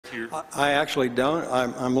I actually don't.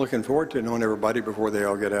 I'm looking forward to knowing everybody before they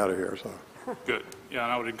all get out of here. So. Good. Yeah,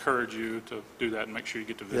 and I would encourage you to do that and make sure you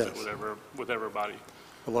get to visit with everybody.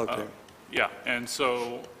 I'd love to. Yeah, and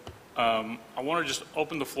so I want to just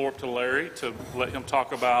open the floor up to Larry to let him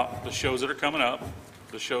talk about the shows that are coming up,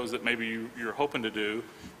 the shows that maybe you're hoping to do,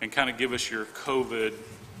 and kind of give us your COVID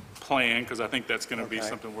plan, because I think that's going to be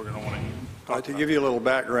something we're going to want to talk about. To give you a little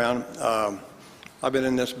background, I've been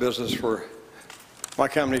in this business my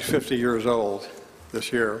company's 50 years old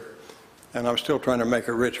this year, and I'm still trying to make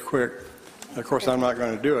it rich quick. Of course, I'm not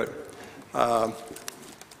going to do it.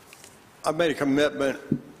 I've made a commitment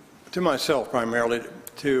to myself primarily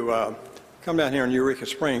to come down here in Eureka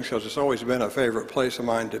Springs, because it's always been a favorite place of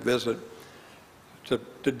mine to visit,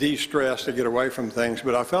 to de-stress, to get away from things.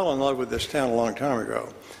 But I fell in love with this town a long time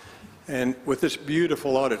ago. And with this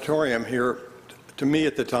beautiful auditorium here, to me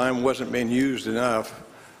at the time wasn't being used enough,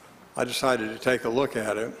 I decided to take a look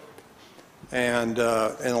at it. And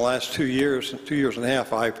in the last 2 years and a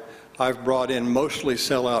half, I've brought in mostly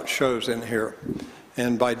sellout shows in here.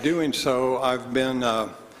 And by doing so, I've been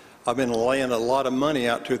laying a lot of money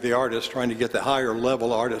out to the artists, trying to get the higher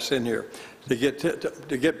level artists in here, to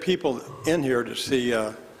get people in here to see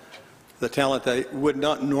the talent they would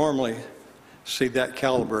not normally see that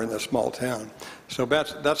caliber in this small town. So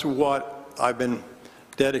that's what I've been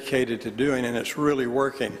dedicated to doing, and it's really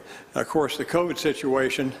working. And of course, the COVID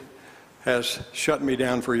situation has shut me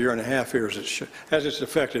down for a year and a half here, as it's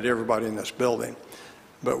affected everybody in this building.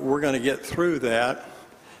 But we're going to get through that,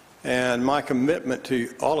 and my commitment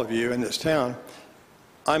to all of you in this town,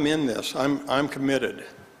 I'm in this. I'm committed,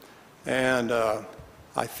 and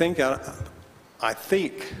I think I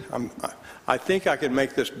can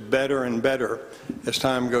make this better and better as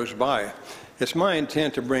time goes by. It's my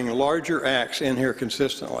intent to bring larger acts in here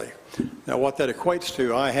consistently. Now, what that equates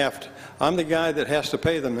to, I'm the guy that has to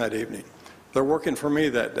pay them that evening. They're working for me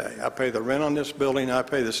that day. I pay the rent on this building. I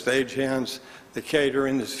pay the stagehands, the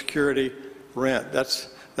catering, the security, rent. That's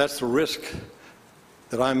the risk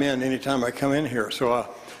that I'm in anytime I come in here. So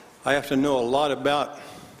I have to know a lot about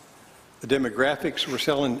the demographics we're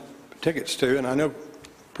selling tickets to, and I know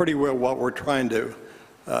pretty well what we're trying to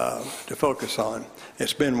focus on.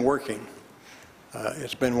 It's been working.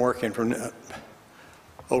 It's been working from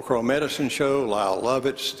Old Crow Medicine Show, Lyle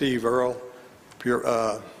Lovett, Steve Earle, Pure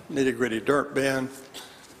Nitty Gritty Dirt Band.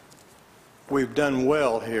 We've done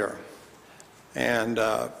well here. And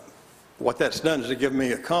what that's done is to give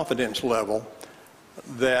me a confidence level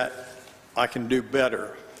that I can do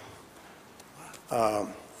better.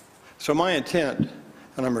 So my intent,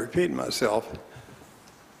 and I'm repeating myself,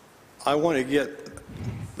 I want to get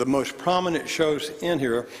the most prominent shows in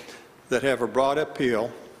here that have a broad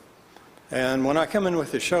appeal. And when I come in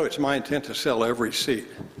with the show, it's my intent to sell every seat.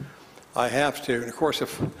 I have to. And of course,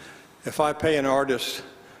 if I pay an artist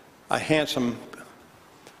a handsome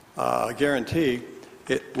guarantee,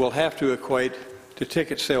 it will have to equate to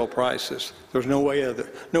ticket sale prices. There's no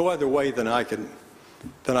other way than I can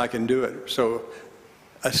do it. So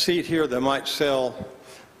a seat here that might sell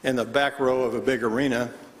in the back row of a big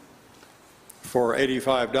arena for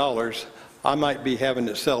 $85, I might be having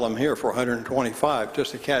to sell them here for $125 just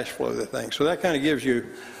to cash flow the thing. So that kind of gives you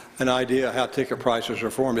an idea how ticket prices are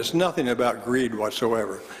formed. It's nothing about greed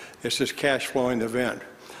whatsoever. It's just cash flowing the event.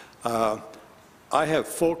 I have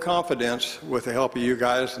full confidence with the help of you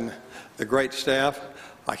guys and the great staff.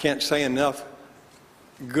 I can't say enough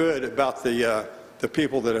good about the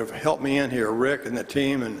people that have helped me in here, Rick and the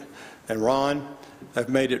team and Ron. Have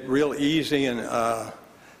made it real easy and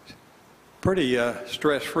pretty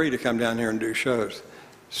stress-free to come down here and do shows.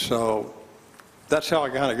 So that's how I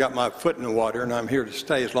kind of got my foot in the water, and I'm here to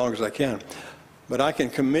stay as long as I can. But I can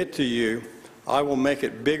commit to you, I will make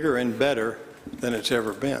it bigger and better than it's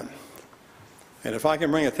ever been. And if I can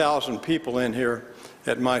bring 1,000 people in here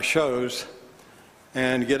at my shows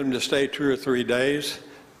and get them to stay 2 or 3 days,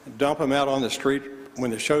 dump them out on the street when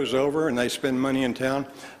the show's over and they spend money in town,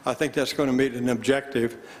 I think that's going to meet an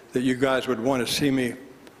objective that you guys would want to see me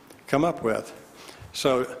come up with.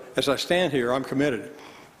 So as I stand here, I'm committed.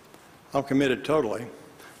 I'm committed totally.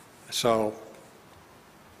 So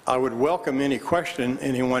I would welcome any question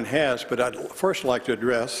anyone has, but I'd first like to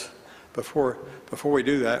address, before we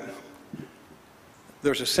do that,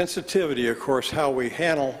 there's a sensitivity, of course, how we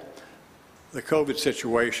handle the COVID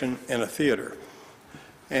situation in a theater.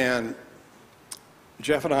 And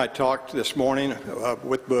Jeff and I talked this morning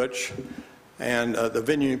with Butch and the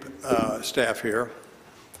venue staff here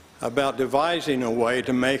about devising a way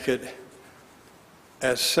to make it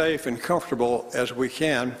as safe and comfortable as we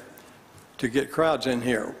can to get crowds in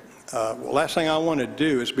here. Last thing I want to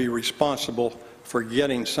do is be responsible for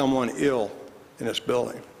getting someone ill in this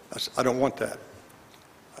building. I don't want that.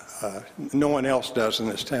 No one else does in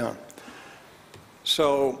this town.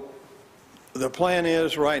 So the plan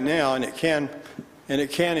is right now, and it can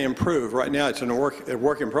improve. Right now it's a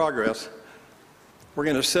work in progress. We're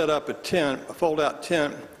going to set up a fold-out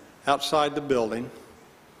tent outside the building.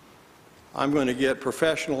 I'm going to get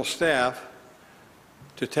professional staff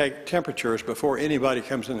to take temperatures before anybody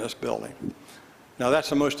comes in this building. Now that's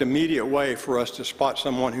the most immediate way for us to spot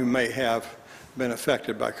someone who may have been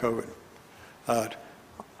affected by COVID.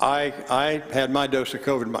 I had my dose of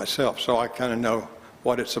COVID myself, so I kind of know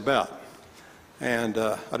what it's about. And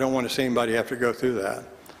I don't want to see anybody have to go through that.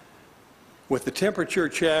 With the temperature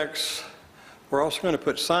checks, we're also going to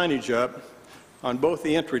put signage up on both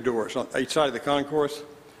the entry doors on each side of the concourse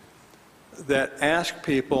that ask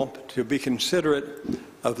people to be considerate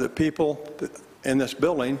of the people in this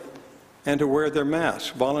building and to wear their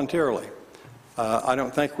masks voluntarily. I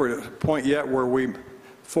don't think we're at a point yet where we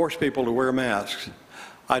force people to wear masks.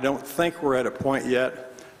 I don't think we're at a point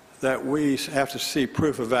yet that we have to see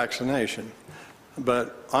proof of vaccination.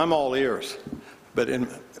 But I'm all ears. But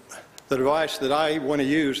the device that I want to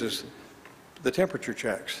use is the temperature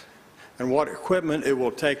checks. And what equipment it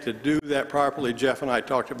will take to do that properly, Jeff and I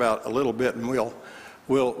talked about a little bit, and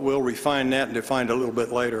we'll refine that and define it a little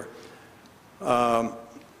bit later.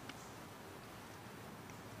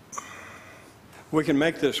 We can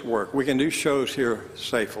make this work. We can do shows here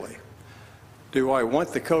safely. Do I want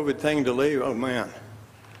the COVID thing to leave? Oh, man.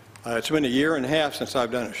 It's been a year and a half since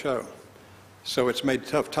I've done a show. So it's made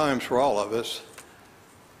tough times for all of us.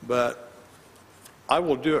 But I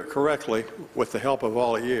will do it correctly with the help of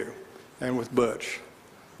all of you and with Butch.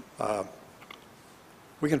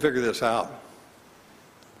 We can figure this out.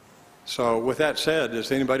 So with that said,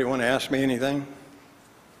 does anybody want to ask me anything?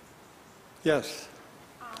 Yes.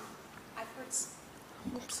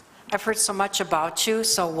 I've heard so much about you,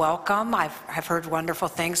 so welcome. I've heard wonderful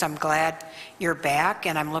things. I'm glad you're back,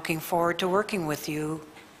 and I'm looking forward to working with you.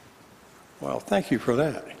 Well, thank you for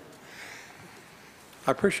that.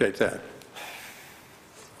 I appreciate that.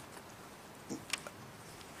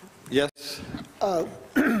 Yes? Are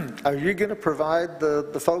you going to provide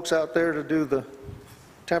the folks out there to do the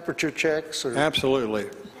temperature checks? Or? Absolutely.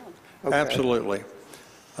 Okay. Absolutely.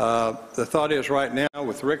 The thought is right now,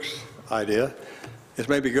 with Rick's idea, is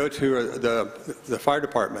maybe go to the fire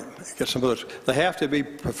department, get some of those. They have to be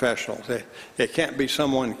professionals. It can't be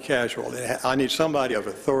someone casual. I need somebody of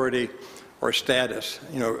authority or status,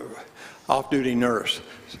 off-duty nurse.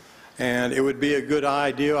 And it would be a good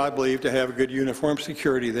idea, I believe, to have a good uniform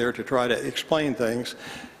security there to try to explain things.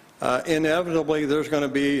 Inevitably, there's going to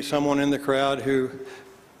be someone in the crowd who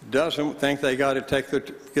doesn't think they got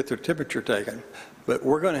to get their temperature taken. But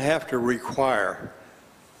we're going to have to require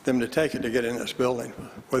them to take it to get in this building,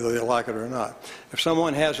 whether they like it or not. If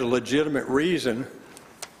someone has a legitimate reason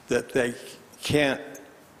that they can't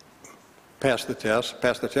pass the test,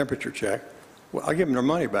 pass the temperature check, well, I'll give them their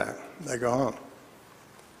money back. They go home.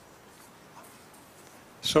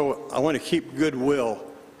 So I want to keep goodwill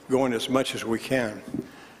going as much as we can.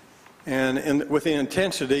 And with the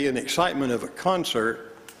intensity and excitement of a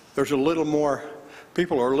concert, there's a little more,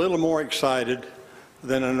 people are a little more excited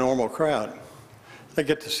than a normal crowd. They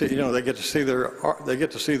get to see, they get to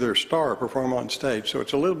see their star perform on stage. So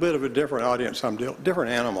it's a little bit of a different audience,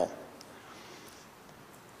 different animal.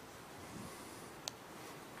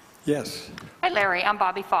 Yes. Hi, Larry. I'm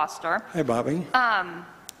Bobby Foster. Hey, Bobby.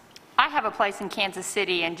 I have a place in Kansas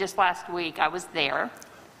City, and just last week I was there.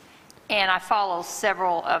 And I follow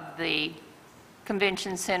several of the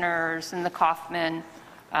convention centers and the Kaufman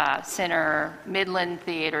Center, Midland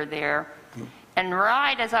Theater there. And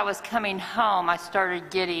right as I was coming home, I started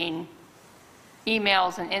getting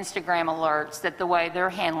emails and Instagram alerts that the way they're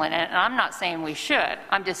handling it, and I'm not saying we should,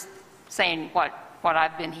 I'm just saying what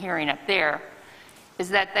I've been hearing up there, is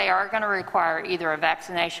that they are going to require either a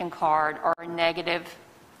vaccination card or a negative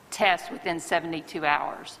test within 72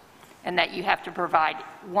 hours, and that you have to provide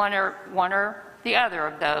one or the other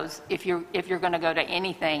of those if you're going to go to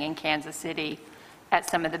anything in Kansas City at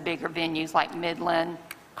some of the bigger venues like Midland,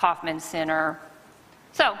 Kaufman Center.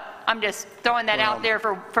 So I'm just throwing that out there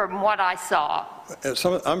from what I saw.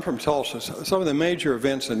 I'm from Tulsa. Some of the major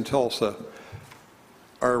events in Tulsa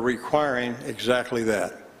are requiring exactly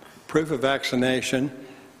that. Proof of vaccination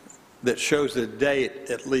that shows the date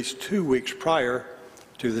at least 2 weeks prior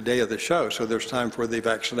to the day of the show, so there's time for the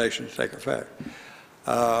vaccination to take effect.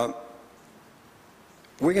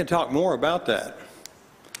 We can talk more about that.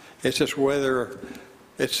 It's just whether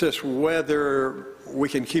we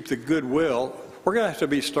can keep the goodwill. We're going to have to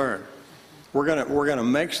be stern. we're going to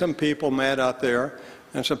make some people mad out there,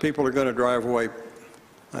 and some people are going to drive away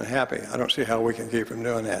unhappy. I don't see how we can keep from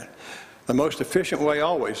doing that. The most efficient way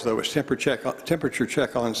always, though, is temperature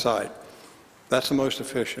check on site. That's the most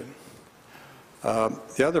efficient.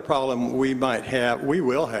 The other problem we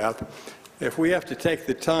will have, if we have to take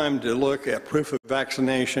the time to look at proof of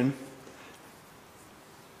vaccination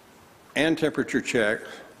and temperature check,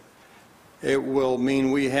 it will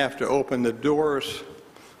mean we have to open the doors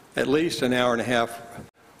at least an hour and a half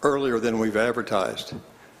earlier than we've advertised,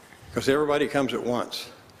 because everybody comes at once,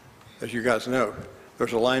 as you guys know.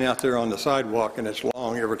 There's a line out there on the sidewalk, and it's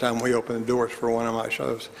long every time we open the doors for one of my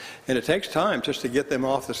shows. And it takes time just to get them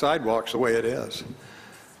off the sidewalks the way it is.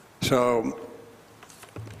 So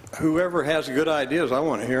whoever has good ideas, I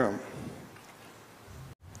want to hear them.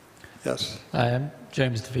 Yes? Hi, I'm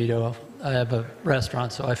James DeVito. I have a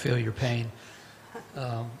restaurant, so I feel your pain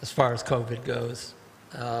as far as COVID goes.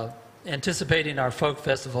 Anticipating our folk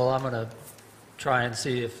festival, I'm going to try and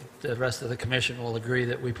see if the rest of the commission will agree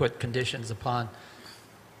that we put conditions upon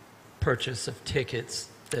purchase of tickets,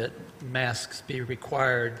 that masks be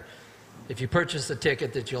required. If you purchase a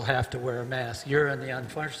ticket, that you'll have to wear a mask. You're in the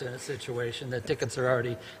unfortunate situation that tickets are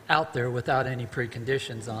already out there without any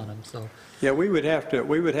preconditions on them. So yeah, we would have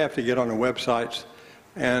to get on the websites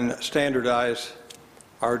and standardize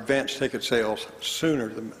our advanced ticket sales sooner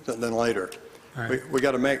than later. Right. We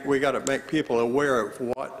got to make people aware of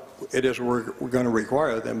what it is we're going to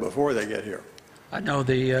require them before they get here. I know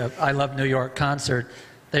the I Love New York concert,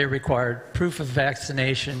 they required proof of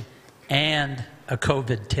vaccination and a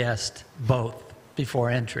COVID test, both, before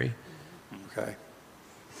entry. Okay.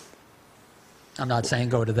 I'm not saying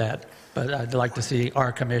go to that, but I'd like to see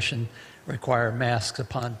our commission require masks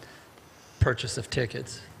upon purchase of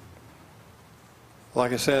tickets.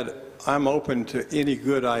 Like I said, I'm open to any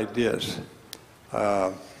good ideas.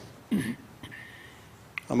 I'm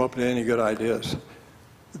open to any good ideas.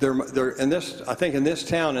 I think in this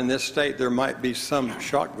town, in this state, there might be some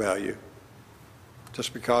shock value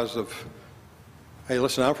just because of, hey,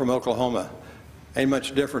 listen, I'm from Oklahoma. Ain't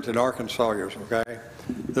much different than Arkansas is, okay?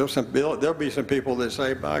 There'll be some people that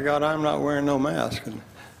say, by God, I'm not wearing no mask. And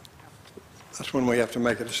that's when we have to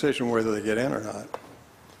make a decision whether they get in or not.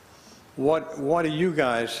 What do you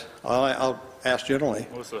guys, I'll ask generally.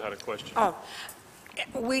 Melissa had a question. Oh,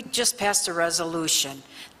 we just passed a resolution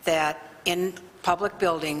that in public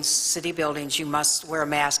buildings, city buildings, you must wear a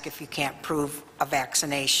mask if you can't prove a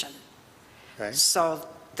vaccination. Okay. So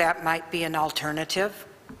that might be an alternative.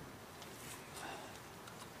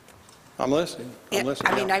 I'm listening. I'm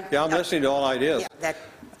listening. I mean, I'm listening to all ideas. Yeah,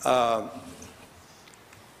 that,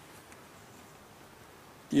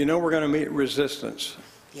 you know we're going to meet resistance.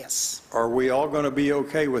 yes. Are we all going to be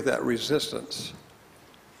okay with that resistance?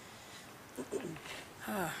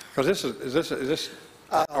 Because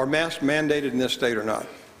are masks mandated in this state or not?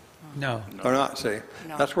 No. Or not, see?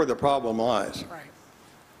 No. That's where the problem lies. Right.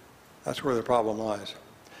 That's where the problem lies.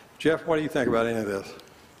 Jeff, what do you think about any of this?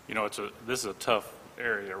 You know, this is a tough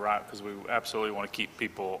area, right? Because we absolutely want to keep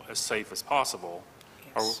people as safe as possible.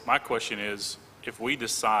 Yes. My question is, if we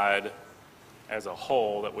decide as a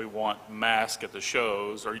whole that we want masks at the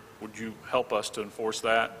shows, would you help us to enforce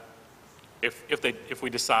that? If we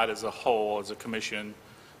decide as a whole, as a commission,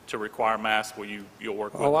 to require masks, you'll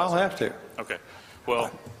work with us? Oh, I'll have to. Okay.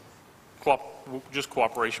 Well, just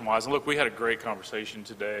cooperation-wise, and look, we had a great conversation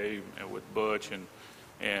today with Butch,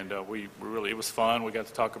 and we really, it was fun. We got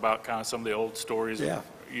to talk about kind of some of the old stories, Yeah.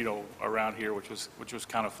 you know, around here, which was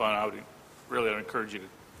kind of fun. I would really encourage you to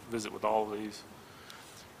visit with all of these.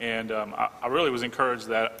 And I really was encouraged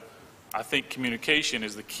that I think communication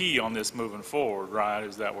is the key on this moving forward, right?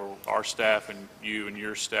 Is that our staff and you and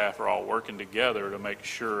your staff are all working together to make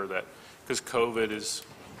sure that, because COVID is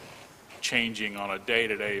changing on a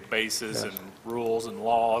day-to-day basis, yes, and rules and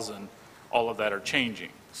laws and all of that are changing.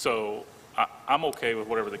 So I'm okay with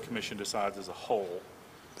whatever the commission decides as a whole.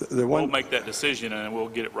 We'll make that decision and we'll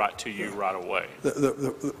get it right to you right away.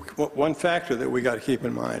 One factor that we got to keep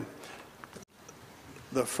in mind,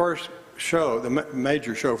 the first show, the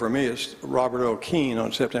major show for me is Robert O'Keefe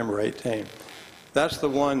on September 18th. That's the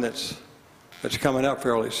one that's coming up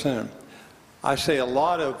fairly soon. I say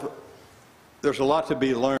there's a lot to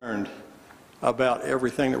be learned about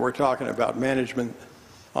everything that we're talking about, management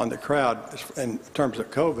on the crowd in terms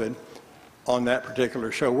of COVID on that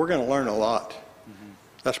particular show. We're going to learn a lot. Mm-hmm.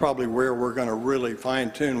 That's probably where we're going to really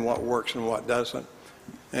fine-tune what works and what doesn't.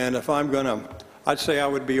 And if I'm going to, I'd say I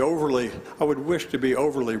would wish to be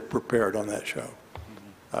overly prepared on that show.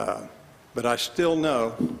 Mm-hmm. But I still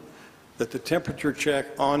know that the temperature check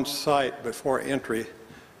on site before entry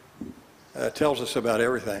tells us about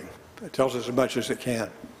everything. It tells us as much as it can.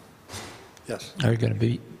 Yes. Are you going to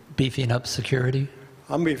be beefing up security?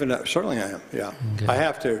 I'm beefing up, certainly I am, yeah. Okay. I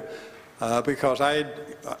have to, because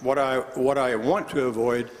what I want to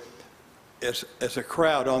avoid is a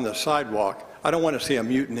crowd on the sidewalk. I don't want to see a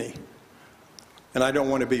mutiny, and I don't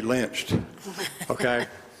want to be lynched, okay?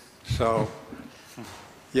 So,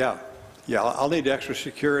 yeah, I'll need extra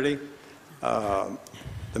security.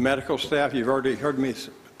 The medical staff, you've already heard me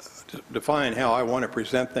define how I want to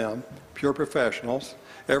present them, pure professionals.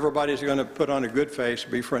 Everybody's going to put on a good face,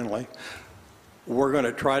 be friendly. We're going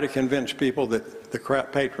to try to convince people, that the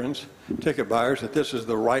patrons, ticket buyers, that this is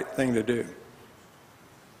the right thing to do.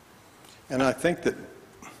 And I think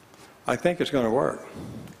it's going to work.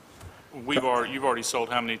 You've already sold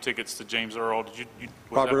how many tickets to James Earl? Did you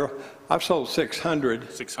Robert Earl, I've sold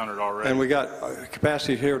 600. 600 already. And we got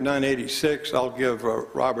capacity here of 986. I'll give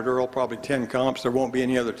Robert Earl probably 10 comps. There won't be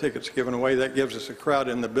any other tickets given away. That gives us a crowd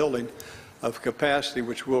in the building of capacity,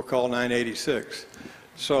 which we'll call 986.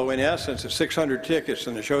 So in essence, at 600 tickets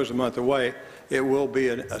and the show's a month away, it will be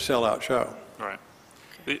a sellout show. Right.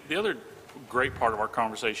 The other great part of our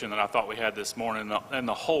conversation that I thought we had this morning, and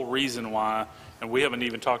the whole reason why, and we haven't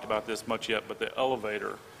even talked about this much yet, but the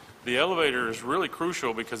elevator. The elevator is really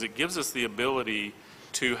crucial because it gives us the ability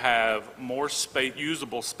to have more space,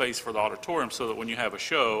 usable space for the auditorium, so that when you have a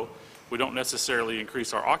show, we don't necessarily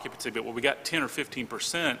increase our occupancy, but when we got 10 or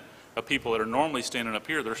 15% of people that are normally standing up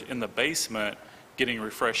here, they're in the basement getting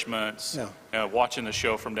refreshments, watching the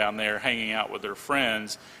show from down there, hanging out with their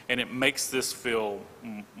friends, and it makes this feel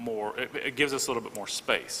more, it gives us a little bit more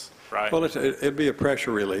space, right? Well, it'd be a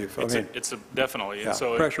pressure relief. Definitely. Yeah, And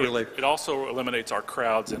so pressure relief. It also eliminates our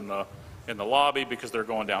crowds in the lobby because they're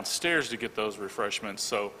going downstairs to get those refreshments.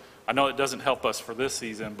 So I know it doesn't help us for this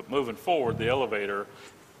season, but moving forward, the elevator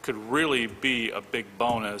could really be a big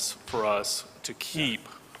bonus for us to keep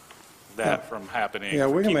that from happening,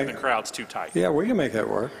 we can keeping make the crowds too tight. Yeah, we can make that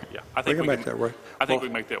work. Yeah, I think we can make that work. I think we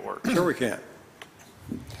can make that work. Sure we can.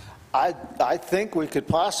 I think we could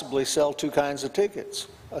possibly sell two kinds of tickets.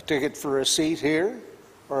 A ticket for a seat here,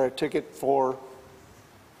 or a ticket for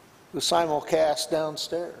the simulcast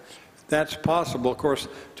downstairs. That's possible. Of course,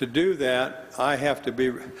 to do that, I have to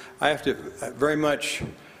very much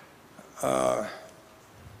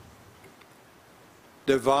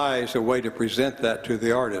devise a way to present that to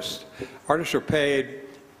the artists. Artists are paid,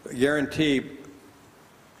 guaranteed,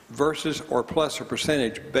 versus or plus a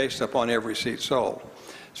percentage based upon every seat sold.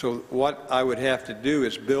 So what I would have to do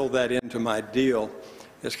is build that into my deal.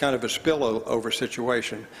 It's kind of a spillover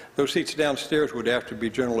situation. Those seats downstairs would have to be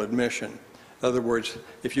general admission. In other words,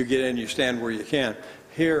 if you get in, you stand where you can.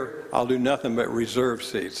 Here, I'll do nothing but reserve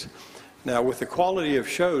seats. Now, with the quality of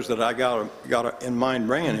shows that I got in mind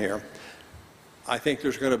bringing here, I think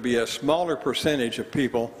there's going to be a smaller percentage of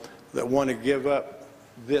people that want to give up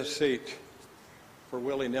this seat for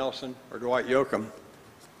Willie Nelson or Dwight Yoakam.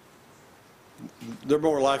 They're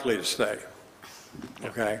more likely to stay,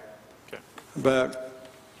 okay? But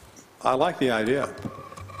I like the idea.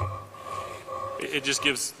 It just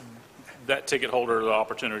gives that ticket holder the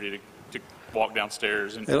opportunity to walk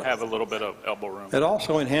downstairs and have a little bit of elbow room. It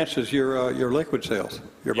also enhances your liquid sales,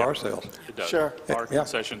 your bar sales. It does. Sure. Our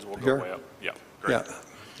concessions will go way up. Yeah. Great.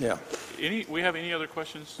 Yeah. We have any other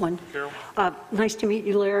questions, One. Carol? Nice to meet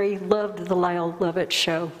you, Larry. Loved the Lyle Lovett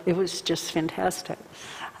show. It was just fantastic.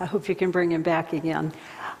 I hope you can bring him back again.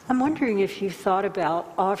 I'm wondering if you thought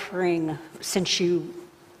about offering, since you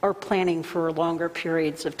are planning for longer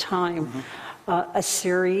periods of time, a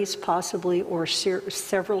series possibly, or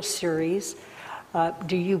several series.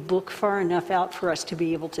 Do you book far enough out for us to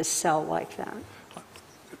be able to sell like that?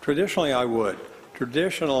 Traditionally, I would.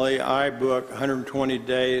 Traditionally, I book 120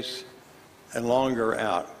 days and longer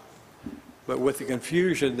out. But with the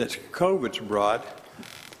confusion that COVID's brought,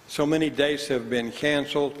 so many dates have been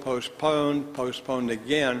canceled, postponed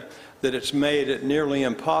again, that it's made it nearly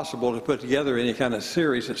impossible to put together any kind of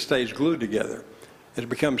series that stays glued together. It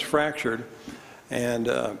becomes fractured.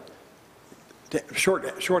 And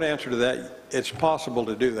short answer to that, it's possible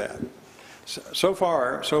to do that. So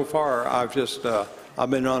far,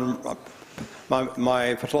 I've been on.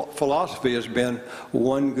 My philosophy has been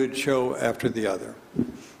one good show after the other. You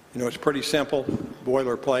know, it's pretty simple,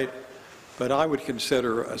 boilerplate, but I would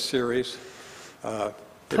consider a series.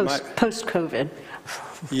 Post-COVID.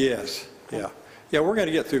 Yes, yeah. Yeah, we're going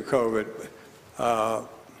to get through COVID. I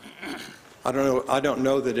don't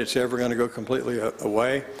know that it's ever going to go completely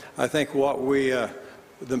away. I think the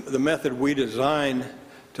method we designed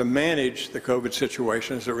to manage the COVID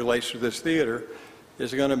situation as it relates to this theater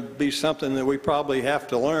is going to be something that we probably have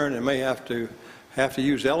to learn and may have to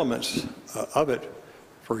use elements of it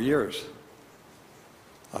for years.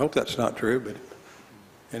 I hope that's not true, but,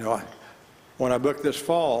 you know, when I booked this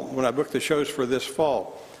fall, when I booked the shows for this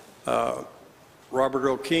fall, Robert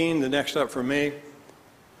O'Keefe, the next up for me,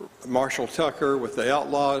 Marshall Tucker with the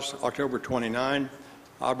Outlaws, October 29.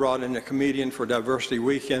 I brought in a comedian for Diversity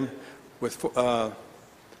Weekend with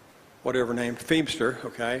whatever name, Feemster,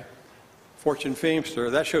 okay? Fortune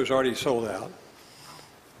Feemster. That show's already sold out.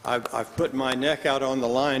 I've put my neck out on the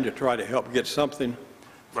line to try to help get something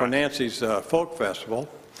for Nancy's Folk Festival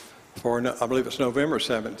for, I believe it's November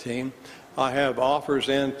 17. I have offers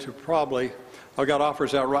in to probably, I've got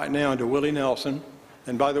offers out right now into Willie Nelson.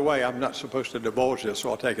 And by the way, I'm not supposed to divulge this, so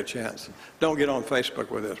I'll take a chance. Don't get on Facebook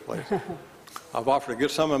with this, please. I've offered a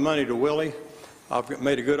good sum of money to Willie. I've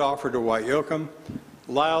made a good offer to White Yoakum.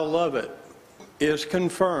 Lyle Lovett is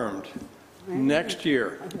confirmed next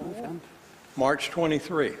year, March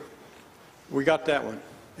 23. We got that one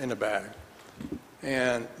in the bag.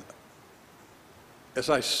 And as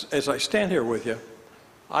I stand here with you,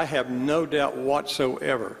 I have no doubt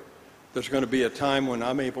whatsoever there's going to be a time when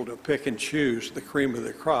I'm able to pick and choose the cream of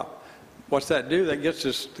the crop. What's that do? That gets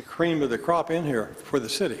us the cream of the crop in here for the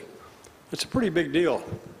city. It's a pretty big deal.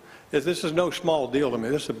 This is no small deal to me.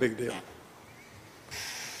 This is a big deal.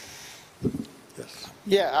 Yes.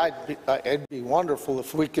 Yeah, it'd be wonderful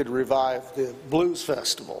if we could revive the Blues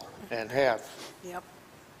Festival and have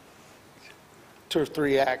 2 or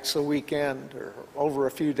 3 acts a weekend or over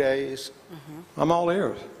a few days. I'm all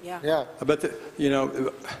ears. Yeah. I bet that, you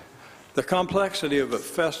know, the complexity of a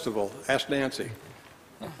festival, ask Nancy.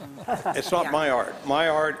 It's not my art. My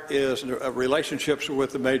art is relationships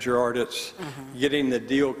with the major artists, getting the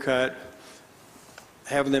deal cut,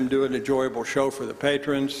 having them do an enjoyable show for the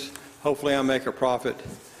patrons. Hopefully I make a profit,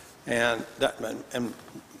 and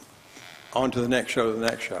on to the next show,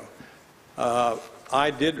 I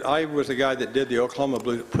was the guy that did the Oklahoma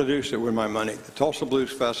Blues, produced it with my money. The Tulsa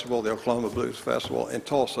Blues Festival, the Oklahoma Blues Festival in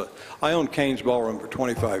Tulsa. I owned Cain's Ballroom for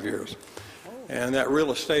 25 years. And that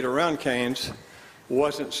real estate around Cain's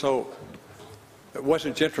wasn't gentrified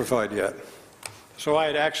yet. So I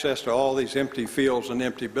had access to all these empty fields and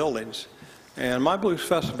empty buildings. And my blues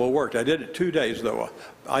festival worked. I did it 2 days though.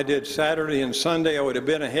 I did Saturday and Sunday. I would have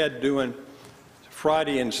been ahead doing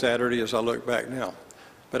Friday and Saturday as I look back now.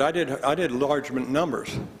 But I did large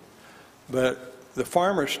numbers. But the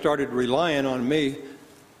farmers started relying on me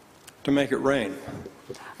to make it rain.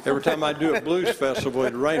 Every time I do a blues festival,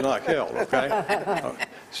 it'd rain like hell, okay?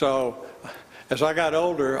 So as I got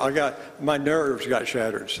older, my nerves got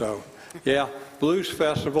shattered. So yeah, blues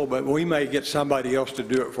festival, but we may get somebody else to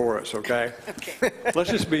do it for us, okay? Okay. Let's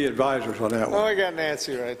just be advisors on that one. Oh, I got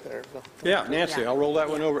Nancy right there. Yeah, Nancy, I'll roll that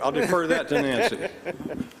one over. I'll defer that to Nancy.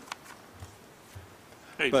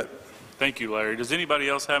 Hey, thank you, Larry. Does anybody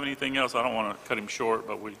else have anything else? I don't want to cut him short,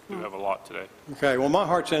 but we do have a lot today. Okay, well, my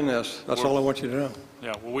heart's in this. That's all I want you to know.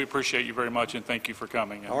 Yeah, well, we appreciate you very much, and thank you for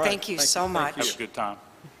coming. All right. Thank you so much. Have a good time.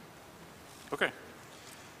 Okay.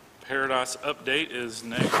 Paradise update is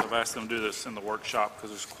next. I've asked them to do this in the workshop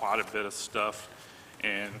because there's quite a bit of stuff.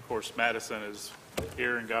 And, of course, Madison is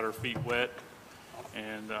here and got her feet wet.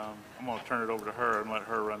 And I'm going to turn it over to her and let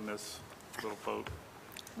her run this little boat.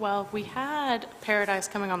 Well, we had Paradise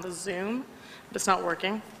coming on the Zoom, but it's not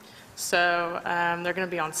working. So they're going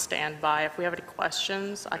to be on standby. If we have any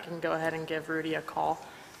questions, I can go ahead and give Rudy a call.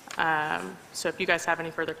 So if you guys have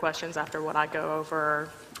any further questions after what I go over, or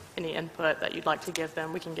any input that you'd like to give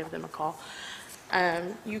them, we can give them a call.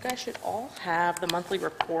 You guys should all have the monthly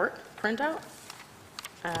report printout.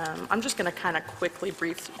 I'm just going to kind of quickly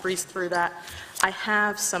breeze through that. I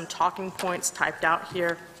have some talking points typed out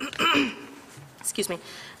here. Excuse me.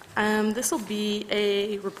 This will be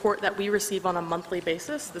a report that we receive on a monthly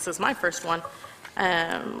basis. This is my first one.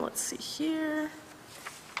 Let's see here.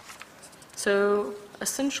 So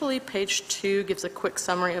essentially, page 2 gives a quick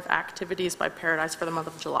summary of activities by Paradise for the month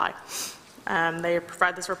of July. They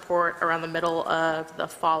provide this report around the middle of the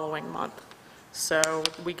following month. So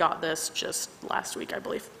we got this just last week, I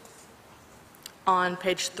believe. On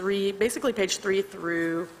page 3, basically page 3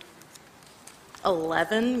 through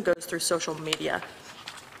 11 goes through social media.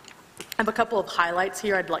 I have a couple of highlights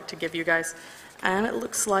here I'd like to give you guys. And it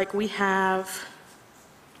looks like we have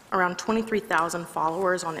around 23,000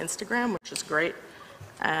 followers on Instagram, which is great.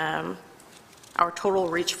 Our total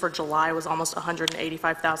reach for July was almost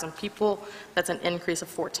 185,000 people. That's an increase of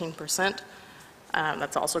 14%.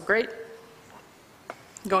 That's also great.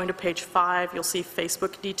 Going to page 5, you'll see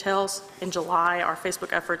Facebook details. In July, our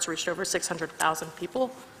Facebook efforts reached over 600,000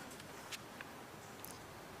 people.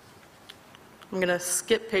 I'm going to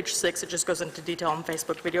skip page 6. It just goes into detail on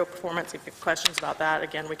Facebook video performance. If you have questions about that,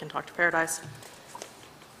 again, we can talk to Paradise.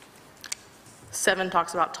 Page 7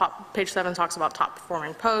 talks about top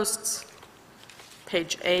performing posts.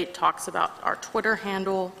 Page 8 talks about our Twitter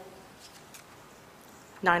handle.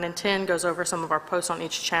 9 and 10 goes over some of our posts on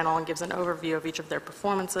each channel and gives an overview of each of their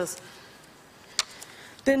performances.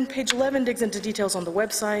 Then page 11 digs into details on the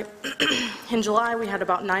website. In July, we had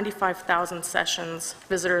about 95,000 sessions.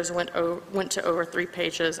 Visitors went to over 3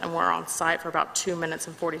 pages and were on site for about 2 minutes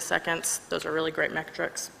and 40 seconds. Those are really great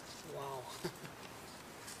metrics. Wow.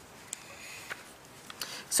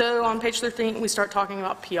 So on page 13, we start talking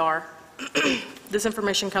about PR. This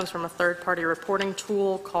information comes from a third-party reporting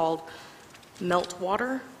tool called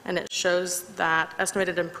Meltwater, and it shows that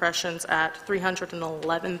estimated impressions at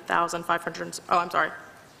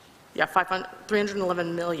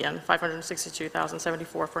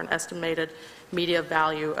 311,562,074 for an estimated media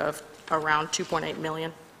value of around 2.8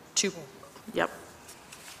 million. Yep.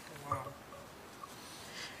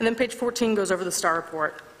 And then page 14 goes over the star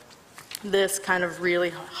report. This kind of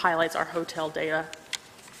really highlights our hotel data.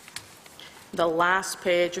 The last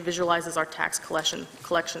page visualizes our tax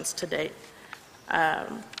collections to date.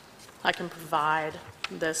 I can provide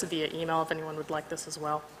this via email if anyone would like this as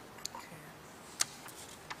well.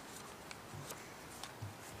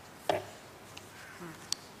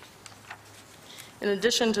 In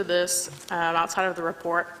addition to this, outside of the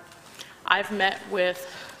report, I've met with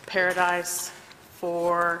Paradise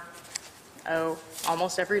for,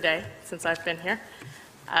 almost every day since I've been here.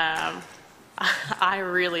 I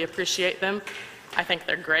really appreciate them. I think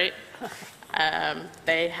they're great.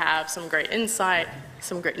 They have some great insight,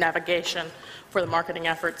 some great navigation for the marketing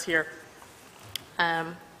efforts here.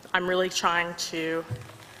 I'm really trying to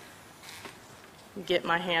get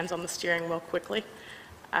my hands on the steering wheel quickly.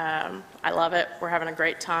 I love it. We're having a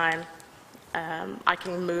great time. I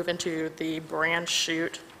can move into the brand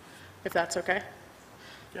shoot, if that's okay.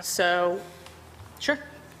 Yeah. So, sure.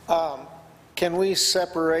 Can we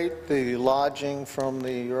separate the lodging from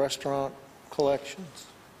the restaurant collections?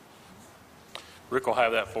 Rick will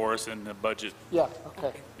have that for us in the budget. Yeah,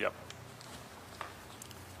 okay. Yep.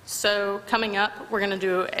 So coming up, we're going to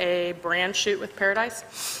do a brand shoot with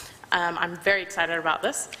Paradise. I'm very excited about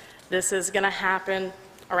this. This is going to happen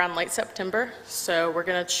around late September, so we're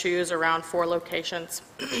going to choose around 4 locations.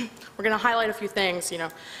 We're going to highlight a few things,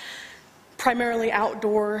 primarily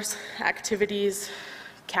outdoors, activities,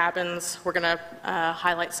 cabins. We're going to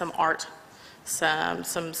highlight some art, some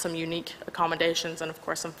unique accommodations, and of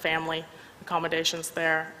course some family accommodations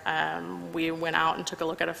there. We went out and took a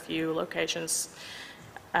look at a few locations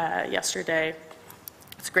yesterday.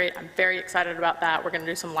 It's great. I'm very excited about that. We're going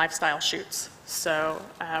to do some lifestyle shoots. So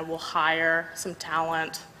we'll hire some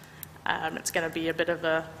talent. It's going to be a bit of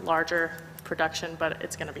a larger production, but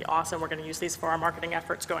it's going to be awesome. We're going to use these for our marketing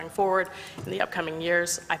efforts going forward in the upcoming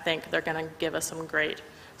years. I think they're going to give us some great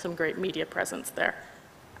media presence there.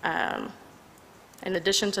 In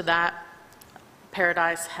addition to that,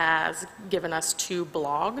 Paradise has given us 2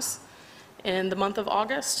 blogs in the month of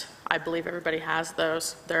August. I believe everybody has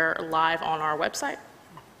those. They're live on our website.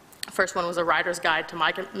 First one was a rider's guide to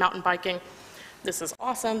mountain biking. This is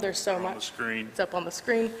awesome. There's so much. On the screen. It's up on the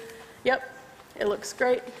screen. Yep, it looks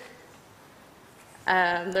great.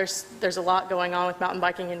 There's a lot going on with mountain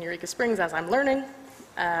biking in Eureka Springs, as I'm learning.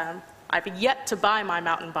 I've yet to buy my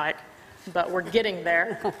mountain bike, but we're getting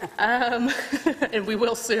there. And we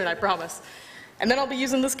will soon, I promise. And then I'll be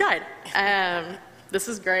using this guide. This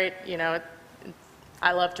is great.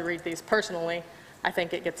 I love to read these personally. I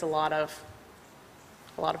think it gets a lot of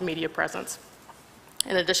media presence.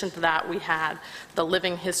 In addition to that, we had the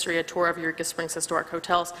Living History, a tour of Eureka Springs historic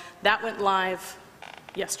hotels. That went live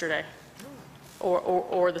yesterday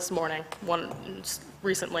or this morning,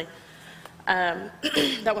 recently.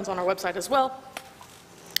 That one's on our website as well.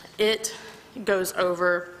 It goes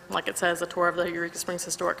over, like it says, a tour of the Eureka Springs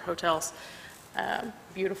historic hotels.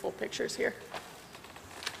 Beautiful pictures here.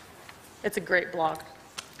 It's a great blog.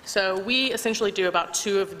 So we essentially do about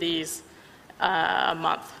 2 of these a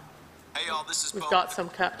month. Hey y'all, this is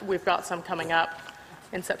We've got some coming up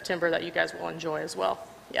in September that you guys will enjoy as well.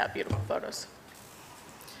 Yeah, beautiful photos.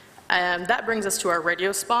 That brings us to our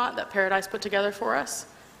radio spot that Paradise put together for us.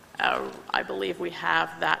 I believe we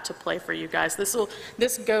have that to play for you guys.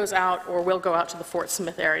 This goes out, or will go out, to the Fort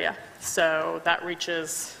Smith area. So that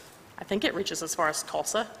reaches, I think it reaches as far as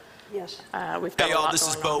Tulsa. Yes. We've got Hey a lot y'all, this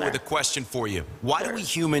is going Bo on there. with a question for you. Why do we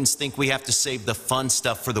humans think we have to save the fun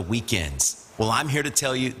stuff for the weekends? Well, I'm here to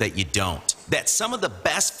tell you that you don't. That some of the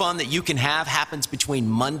best fun that you can have happens between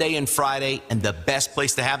Monday and Friday, and the best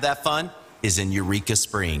place to have that fun is in Eureka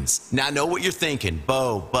Springs. Now, I know what you're thinking.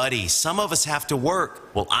 Bo, buddy, some of us have to work.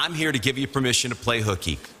 Well, I'm here to give you permission to play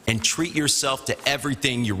hooky and treat yourself to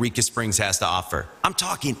everything Eureka Springs has to offer. I'm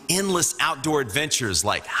talking endless outdoor adventures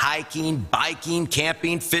like hiking, biking,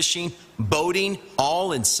 camping, fishing, boating,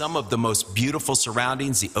 all in some of the most beautiful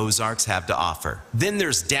surroundings the Ozarks have to offer. Then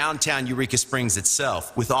there's downtown Eureka Springs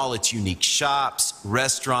itself, with all its unique shops,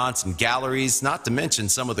 restaurants, and galleries, not to mention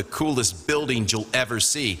some of the coolest buildings you'll ever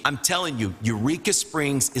see. I'm telling you, Eureka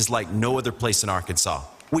Springs is like no other place in Arkansas,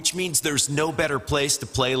 which means there's no better place to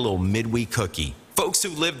play a little midweek hooky. Folks who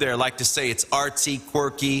live there like to say it's artsy,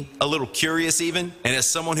 quirky, a little curious even, and as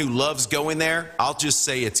someone who loves going there, I'll just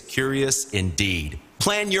say it's curious indeed.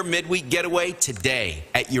 Plan your midweek getaway today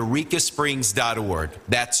at eurekasprings.org.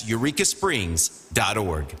 That's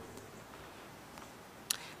eurekasprings.org.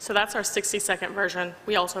 So that's our 60-second version.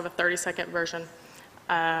 We also have a 30-second version.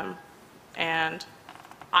 And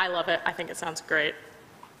I love it. I think it sounds great.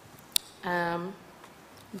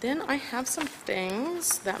 Then I have some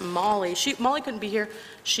things that Molly couldn't be here.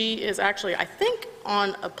 She is actually, I think,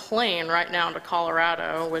 on a plane right now to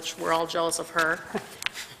Colorado, which we're all jealous of her.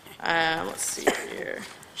 Let's see here.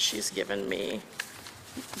 She's given me,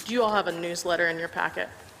 do you all have a newsletter in your packet?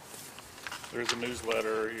 There's a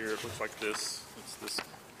newsletter here. It looks like this. It's this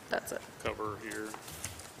That's it. cover here.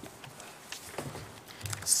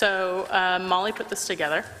 So Molly put this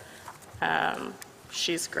together.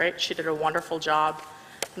 She's great. She did a wonderful job.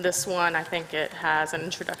 This one, I think it has an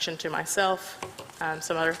introduction to myself,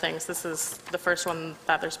 some other things. This is the first one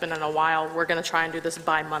that there's been in a while. We're going to try and do this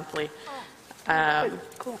bi-monthly.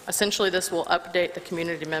 Cool. Essentially, this will update the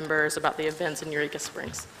community members about the events in Eureka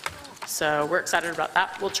Springs. So we're excited about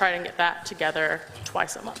that. We'll try and get that together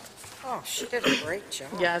twice a month. Oh, she did a great job.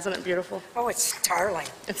 Yeah, isn't it beautiful? Oh, it's darling.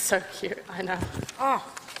 It's so cute. I know. Oh,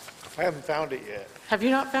 I haven't found it yet. Have you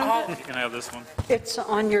not found it? You can have this one. It's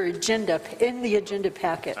on your agenda, in the agenda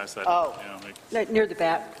packet, That's that. Oh. You know, near the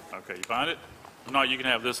back. okay, you find it? No, you can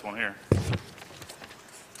have this one here.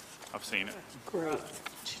 I've seen it. Great.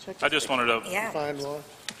 I just wanted to yeah. Find one?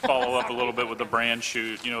 follow up a little bit with the brand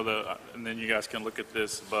shoot, you know, and then you guys can look at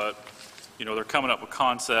this, but, you know, they're coming up with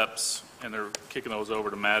concepts, and they're kicking those over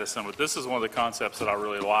to Madison, but this is one of the concepts that I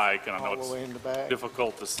really like, and I know All the way in the back? it's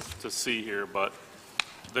difficult to see here, but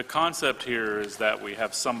the concept here is that we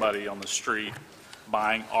have somebody on the street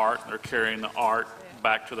buying art, and they're carrying the art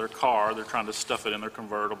back to their car, they're trying to stuff it in their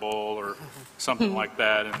convertible or something like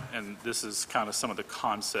that, and this is kind of some of the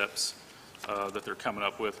concepts that they're coming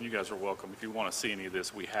up with, and you guys are welcome. If you want to see any of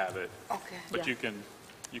this, we have it. Okay. But Yeah.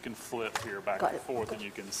 you can flip here back Got and it. forth, and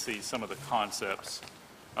you can see some of the concepts.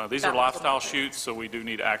 These are lifestyle shoots, so we do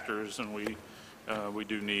need actors, and we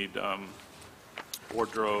do need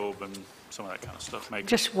wardrobe and some of that kind of stuff.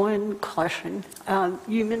 Just one question.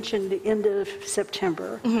 You mentioned the end of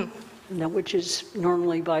September, which is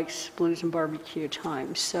normally Bikes, Blues, and Barbecue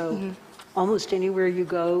time. So almost anywhere you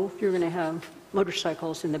go, you're going to have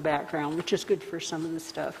motorcycles in the background, which is good for some of the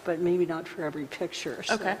stuff, but maybe not for every picture.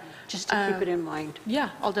 So Okay. just to keep it in mind.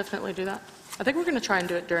 Yeah, I'll definitely do that. I think we're going to try and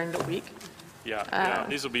do it during the week. Yeah,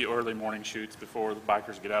 these will be early morning shoots before the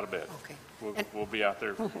bikers get out of bed. Okay. We'll be out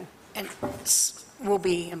there. And we'll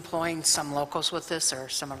be employing some locals with this, or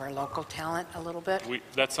some of our local talent a little bit?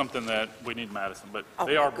 That's something that we need Madison, but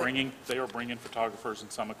Okay, they are good. bringing photographers and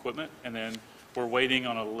some equipment, and then we're waiting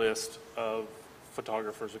on a list of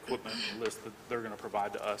photographers' equipment list that they're going to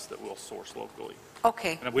provide to us that we'll source locally.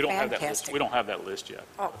 Okay, And we don't have that list. fantastic. We don't have that list yet.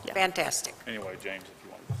 Oh, Yeah. fantastic. Anyway, James, if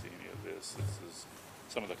you wanted to see any of this is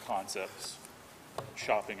some of the concepts,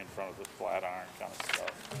 shopping in front of the Flatiron kind of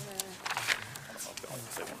stuff. I don't know if y'all can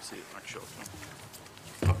see them, see it, I can show it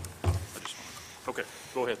to them. Okay,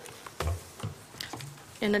 go ahead.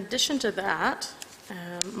 In addition to that,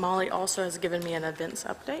 Molly also has given me an events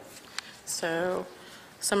update. So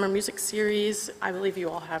summer music series, I believe you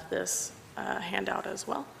all have this handout as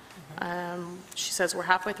well. She says we're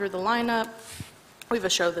halfway through the lineup. We have a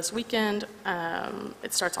show this weekend.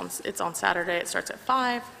 It's on Saturday. It starts at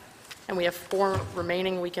 5, and we have 4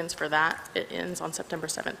 remaining weekends for that. It ends on September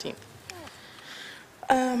 17th.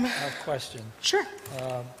 I have a question. Sure.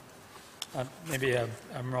 Maybe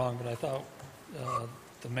I'm wrong, but I thought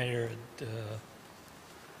the mayor had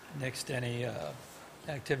nixed any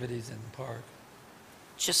activities in the park.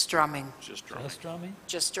 Just drumming, Just drumming. Just drumming?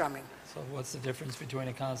 just drumming. So what's the difference between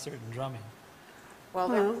a concert and drumming?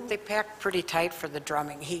 Well, they packed pretty tight for the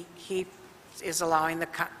drumming. He is allowing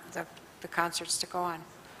the concerts to go on.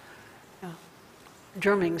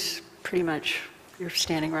 Drumming's pretty much, you're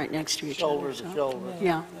standing right next to each other. Shoulder to so- shoulder.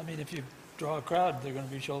 Yeah. I mean, if you draw a crowd, they're going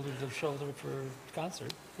to be shoulder to shoulder for a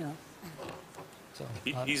concert. Yeah. So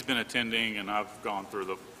He's been attending, and I've gone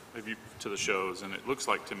through to the shows, and it looks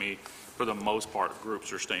like to me, for the most part,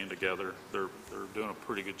 groups are staying together. They're doing a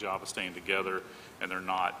pretty good job of staying together, and they're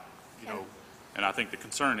not, and I think the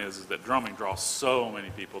concern is that drumming draws so many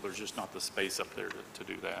people, there's just not the space up there to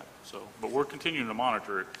do that. So, but we're continuing to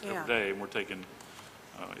monitor it every day, and we're taking,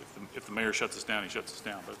 if the mayor shuts us down, he shuts us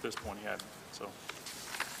down, but at this point, he hadn't, so.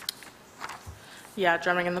 Yeah,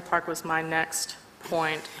 drumming in the park was my next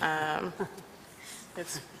point.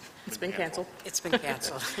 It's been canceled. It's been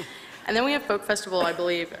canceled. And then we have Folk Festival, I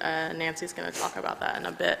believe Nancy's going to talk about that in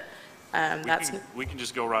a bit. We can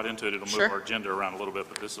just go right into it. It'll move Sure. our agenda around a little bit,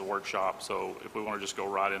 but this is a workshop, so if we want to just go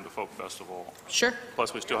right into Folk Festival. Sure.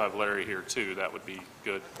 Plus, we still have Larry here, too. That would be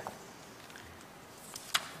good.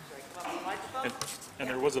 And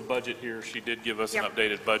there was a budget here. She did give us an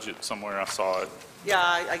updated budget somewhere. I saw it. Yeah,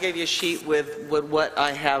 I gave you a sheet with what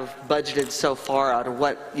I have budgeted so far out of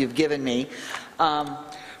what you've given me.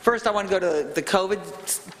 First, I want to go to the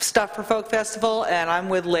COVID stuff for Folk Festival, and I'm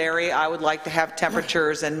with Larry. I would like to have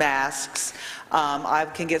temperatures and masks. I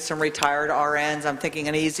can get some retired RNs. I'm thinking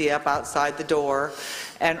an easy up outside the door.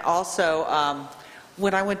 And also,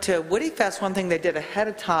 when I went to Woody Fest, one thing they did ahead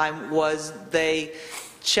of time was they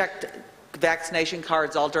checked vaccination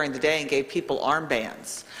cards all during the day and gave people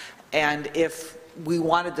armbands. And if we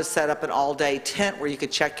wanted to set up an all-day tent where you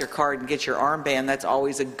could check your card and get your armband, that's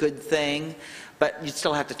always a good thing. But you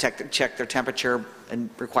still have to check their temperature and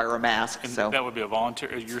require a mask. And so that would be a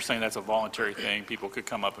voluntary, you're saying that's a voluntary thing? People could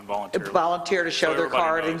come up and volunteer? volunteer to show So their everybody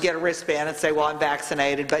card and knows. get a wristband and say, well, I'm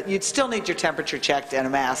vaccinated. But you'd still need your temperature checked and a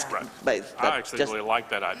mask. Right. But I actually just- really like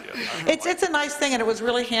that idea. It's a nice thing, and it was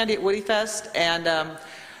really handy at Woody Fest. And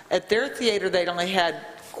at their theater, they'd only had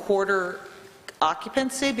quarter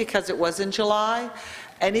occupancy because it was in July.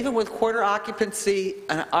 And even with quarter occupancy,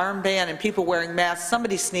 an armband, and people wearing masks,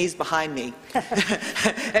 somebody sneezed behind me.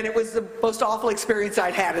 And it was the most awful experience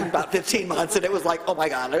I'd had in about 15 months, and it was like, oh my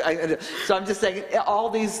God. So I'm just saying, all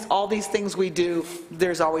these things we do,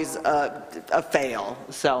 there's always a fail.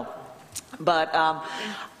 So, but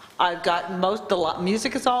I've got the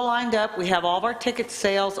music is all lined up. We have all of our ticket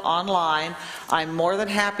sales online. I'm more than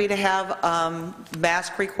happy to have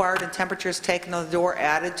mask required and temperatures taken on the door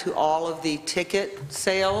added to all of the ticket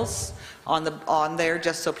sales on there,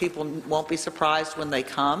 just so people won't be surprised when they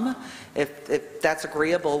come. If that's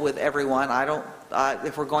agreeable with everyone, I don't.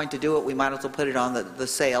 If we're going to do it, we might as well put it on the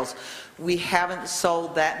sales. We haven't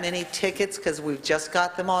sold that many tickets because we've just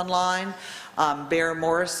got them online. Bear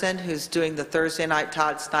Morrison, who's doing the Thursday night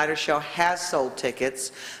Todd Snyder show, has sold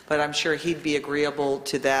tickets, but I'm sure he'd be agreeable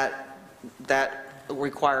to that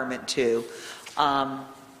requirement too.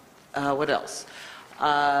 What else?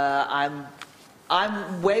 I'm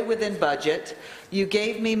way within budget. You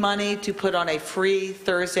gave me money to put on a free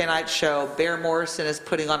Thursday night show. Bear Morrison is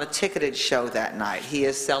putting on a ticketed show that night. He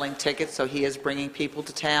is selling tickets, so he is bringing people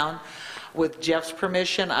to town. With Jeff's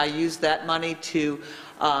permission, I used that money to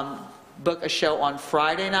book a show on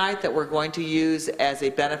Friday night that we're going to use as a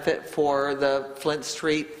benefit for the Flint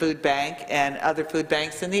Street Food Bank and other food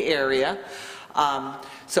banks in the area.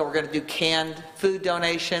 So we're going to do canned food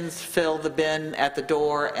donations, fill the bin at the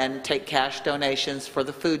door, and take cash donations for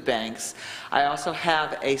the food banks. I also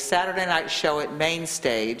have a Saturday night show at Main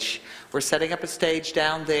Stage. We're setting up a stage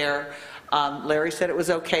down there. Larry said it was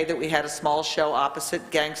okay that we had a small show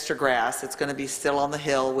opposite Gangster Grass. It's going to be still on the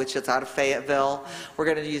hill, which is out of Fayetteville. We're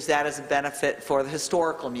going to use that as a benefit for the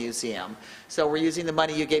Historical Museum. So we're using the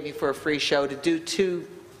money you gave me for a free show to do 2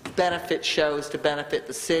 benefit shows to benefit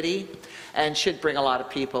the city, and should bring a lot of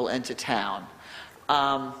people into town.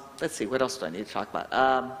 Let's see, what else do I need to talk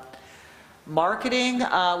about? Marketing,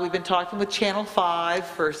 we've been talking with Channel 5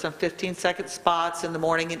 for some 15-second spots in the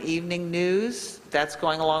morning and evening news. That's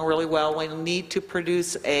going along really well. We need to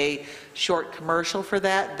produce a short commercial for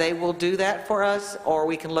that. They will do that for us, or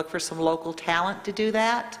we can look for some local talent to do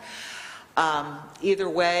that. Either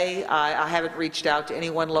way, I haven't reached out to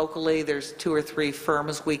anyone locally. There's 2 or 3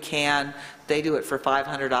 firms we can. They do it for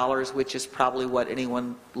 $500, which is probably what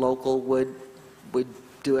anyone local would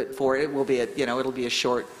do it for. It will be it'll be a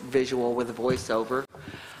short visual with a voiceover.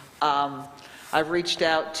 I've reached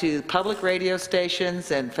out to public radio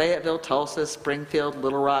stations in Fayetteville, Tulsa, Springfield,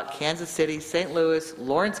 Little Rock, Kansas City, St. Louis,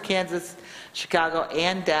 Lawrence, Kansas, Chicago,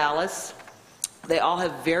 and Dallas. They all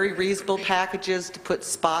have very reasonable packages to put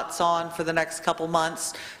spots on for the next couple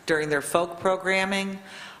months during their folk programming.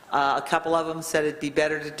 A couple of them said it'd be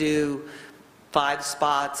better to do 5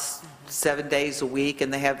 spots 7 days a week,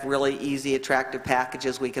 and they have really easy, attractive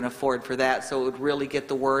packages we can afford for that, so it would really get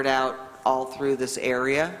the word out all through this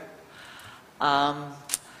area.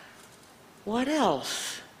 What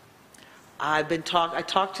else? I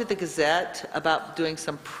talked to the Gazette about doing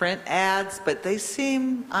some print ads, but they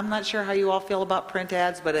seem, I'm not sure how you all feel about print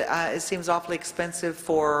ads, but it seems awfully expensive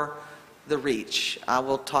for the reach. I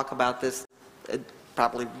will talk about this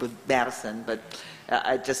probably with Madison, but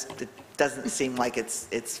it doesn't seem like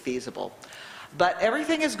it's feasible. But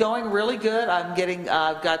everything is going really good.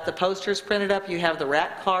 I've got the posters printed up. You have the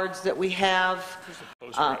rack cards that we have.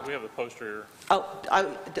 We have the poster. Oh,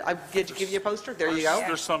 I did you give you a poster? There you go.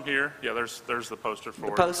 There's some here. Yeah, there's the poster for The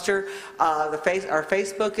it. poster. Our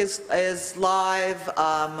Facebook is live.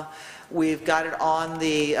 We've got it on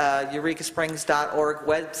the eurekasprings.org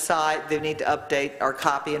website. They need to update our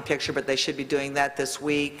copy and picture, but they should be doing that this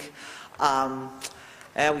week. And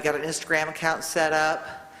we got an Instagram account set up.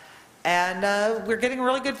 And we're getting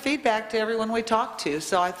really good feedback to everyone we talk to.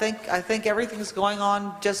 So I think everything's going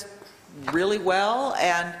on just really well.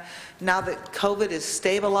 And now that COVID is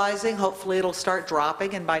stabilizing, hopefully it'll start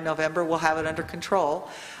dropping, and by November we'll have it under control.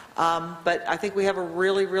 But I think we have a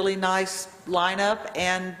really, really nice lineup,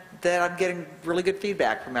 and that I'm getting really good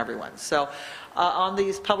feedback from everyone. So on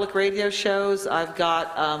these public radio shows, I've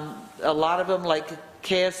got a lot of them, like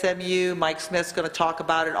KSMU. Mike Smith's going to talk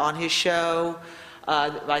about it on his show.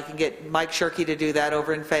 I can get Mike Shirkey to do that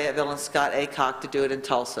over in Fayetteville and Scott Aycock to do it in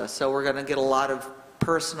Tulsa. So we're going to get a lot of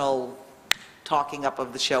personal talking up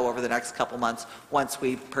of the show over the next couple months once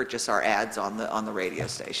we purchase our ads on the radio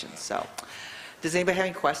station. So does anybody have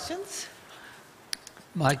any questions?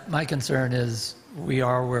 My concern is we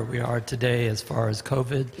are where we are today as far as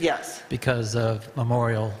COVID. Yes. Because of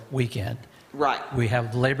Memorial Weekend. Right. We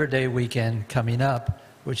have Labor Day weekend coming up,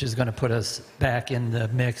 which is going to put us back in the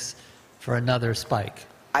mix for another spike.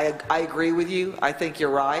 I agree with you. I think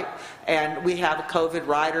you're right. And we have a COVID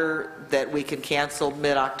rider that we can cancel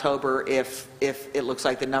mid-October if it looks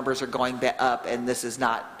like the numbers are going up and this is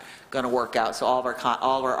not going to work out. So all of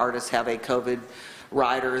our artists have a COVID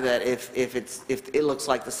rider that if it looks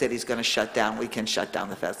like the city's going to shut down, we can shut down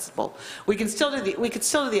the festival. We could still do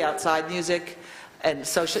the outside music and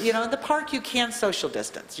social. You know, in the park you can social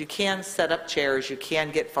distance. You can set up chairs. You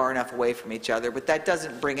can get far enough away from each other, but that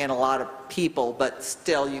doesn't bring in a lot of people. But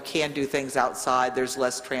still, you can do things outside. There's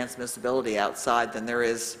less transmissibility outside than there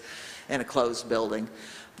is in a closed building.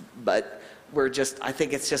 But I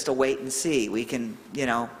think it's just a wait and see. We can, you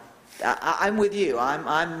know. I'm with you. I'm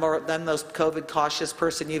the most COVID cautious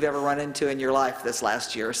person you've ever run into in your life this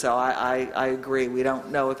last year. So I agree. We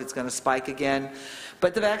don't know if it's going to spike again,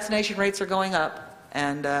 but the vaccination rates are going up,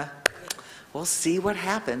 and we'll see what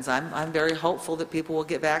happens. I'm very hopeful that people will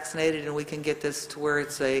get vaccinated and we can get this to where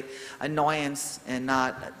it's a annoyance and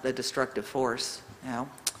not a destructive force. You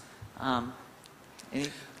know,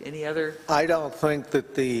 any other? I don't think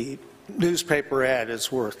that the newspaper ad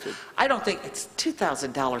is worth it. I don't think it's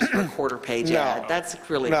 $2,000 for a quarter-page ad. That's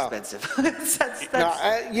really expensive.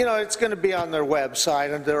 You know, it's going to be on their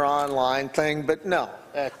website and their online thing, but no.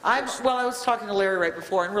 I was talking to Larry right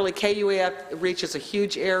before, and really KUAF reaches a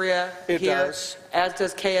huge area It here, does. as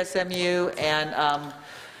does KSMU, and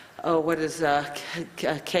what is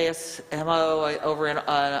KSMO over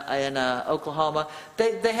in Oklahoma.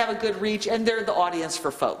 They have a good reach, and they're the audience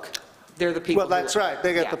for folk. They're the people. Well, that's right.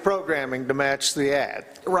 They got the programming to match the ad.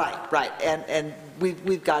 Right. And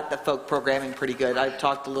we've got the folk programming pretty good. I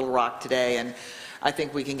talked to Little Rock today, and I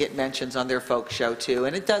think we can get mentions on their folk show too.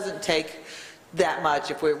 And it doesn't take that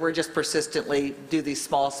much if we're just persistently do these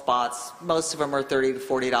small spots. Most of them are $30 to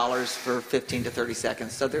 $40 for 15 to 30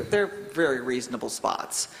 seconds. So they're very reasonable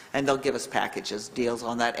spots, and they'll give us packages, deals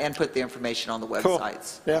on that, and put the information on the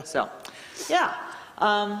websites. Cool. Yeah. So, yeah.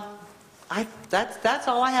 That's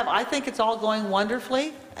all I have. I think it's all going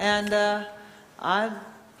wonderfully, and I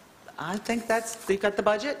think we've got the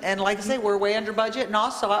budget. And like I say, we're way under budget. And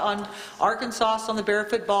also on Arkansas, on the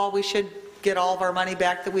Barefoot Ball, we should get all of our money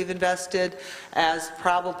back that we've invested. As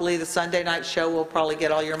probably the Sunday night show will probably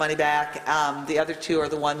get all your money back. The other two are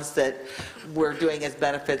the ones that we're doing as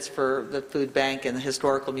benefits for the food bank and the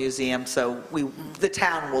historical museum. So the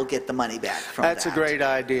town will get the money back from that. That's a great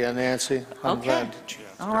idea, Nancy. I'm glad.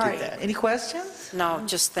 All right. Any questions? No,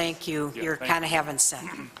 just thank you. You're kind of heaven sent.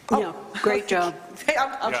 Yeah, great job. Hey,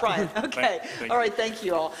 I'm trying. Okay. Thank All right. Thank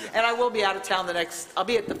you all. And I will be out of town I'll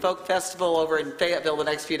be at the Folk Festival over in Fayetteville the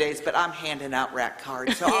next few days, but I'm handing out rack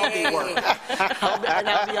cards, so I'll be working. And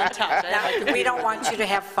I'll be on top. We don't want you to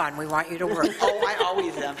have fun. We want you to work. Oh, I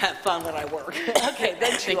always have fun when I work. Okay.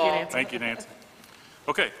 Thank you all. Thank you, Nancy.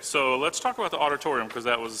 Okay, so let's talk about the auditorium, because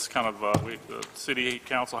that was kind of, the City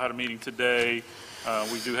Council had a meeting today.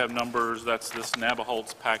 We do have numbers. That's this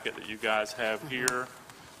Navaholtz packet that you guys have here.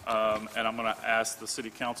 and I'm going to ask the city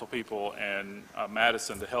council people and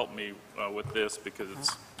Madison to help me with this because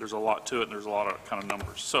there's a lot to it and there's a lot of kind of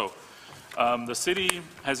numbers. So the city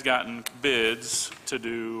has gotten bids to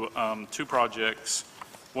do 2 projects.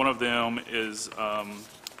 One of them is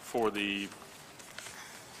for the,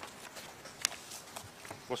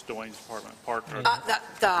 what's Dwayne's department? Park?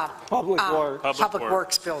 The Public Works. Public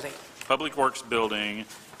Works building. Public Works building,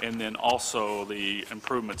 and then also the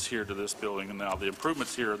improvements here to this building. And now the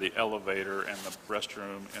improvements here are the elevator and the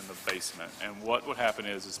restroom and the basement. And what would happen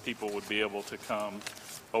is people would be able to come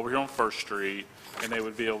over here on First Street, and they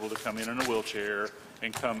would be able to come in a wheelchair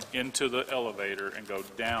and come into the elevator and go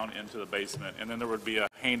down into the basement. And then there would be a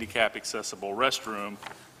handicap accessible restroom.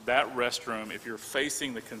 That restroom, if you're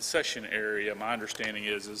facing the concession area, my understanding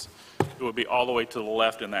is it would be all the way to the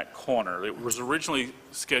left in that corner. It was originally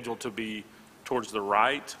scheduled to be towards the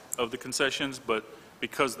right of the concessions, but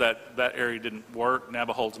because that area didn't work,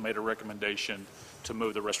 Navajo's made a recommendation to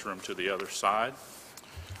move the restroom to the other side.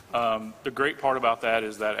 The great part about that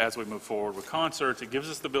is that as we move forward with concerts, it gives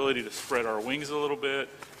us the ability to spread our wings a little bit.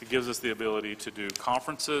 It gives us the ability to do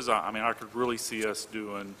conferences. I mean, I could really see us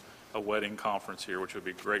doing a wedding conference here, which would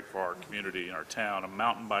be great for our community and our town, a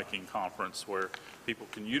mountain biking conference where people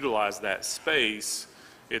can utilize that space.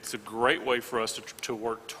 It's a great way for us to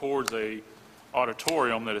work towards a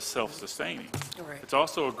auditorium that is self-sustaining. Right. It's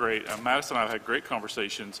also a great, Madison and I have had great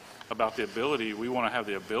conversations about the ability, we want to have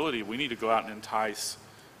the ability, we need to go out and entice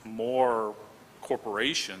more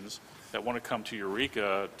corporations that want to come to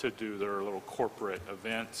Eureka to do their little corporate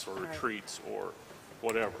events or retreats or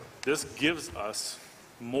whatever. This gives us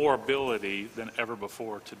more ability than ever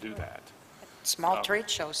before to do that. Small trade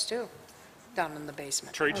shows, too, down in the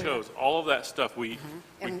basement. Trade shows, all of that stuff, we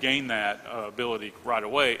gain that ability right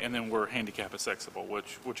away, and then we're handicap accessible,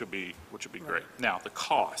 which would be great. Now, the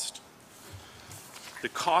cost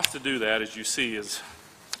to do that, as you see, is,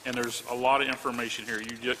 and there's a lot of information here.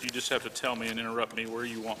 You just have to tell me and interrupt me where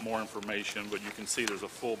you want more information, but you can see there's a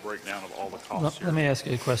full breakdown of all the costs here. Let me ask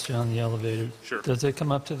you a question on the elevator. Sure. Does it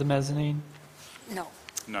come up to the mezzanine? No.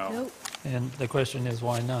 No. Nope. And the question is,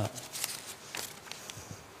 why not?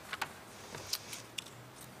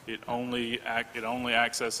 It only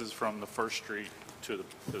accesses from the First Street to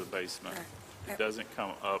the basement. It doesn't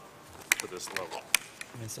come up to this level.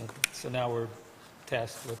 I mean, so now we're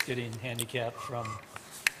tasked with getting handicap from,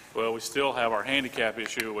 Well, we still have our handicap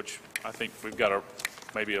issue, which I think we've got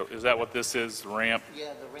is that what this is, the ramp?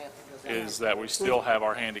 Yeah, the ramp. Is that we still have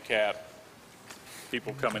our handicap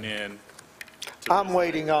people coming in. I'm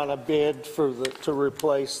waiting on a bid to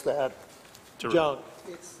replace that junk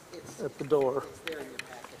at the door.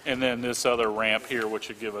 And then this other ramp here, which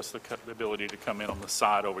would give us the ability to come in on the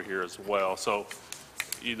side over here as well. So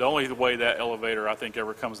the only way that elevator, I think,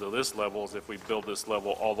 ever comes to this level is if we build this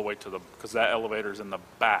level all the way to because that elevator is in the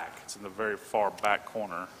back. It's in the very far back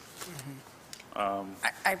corner.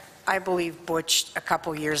 I believe Butch, a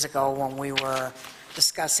couple years ago, when we were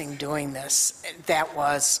discussing doing this,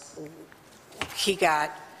 he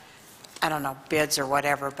got, I don't know, bids or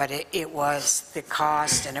whatever, but it was the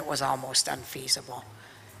cost, and it was almost unfeasible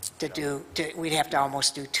to do. We'd have to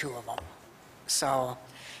almost do 2 of them. So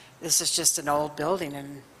this is just an old building,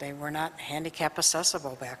 and they were not handicap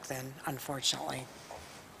accessible back then, unfortunately.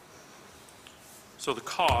 So the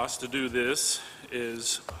cost to do this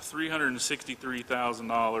is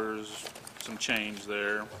 $363,000, some change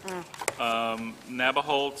there.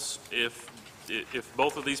 Navajo's, if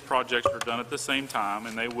both of these projects are done at the same time,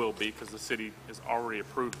 and they will be because the city has already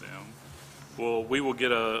approved them, we will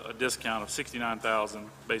get a discount of $69,000,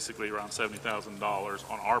 basically around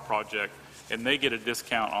 $70,000 on our project, and they get a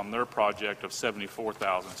discount on their project of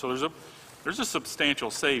 $74,000. So there's a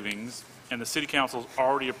substantial savings, and the city council's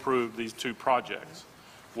already approved these 2 projects.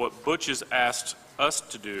 What Butch has asked us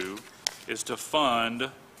to do is to fund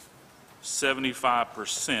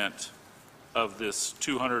 75% of this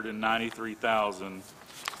 $293,000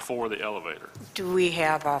 for the elevator. Do we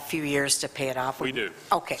have a few years to pay it off? We do.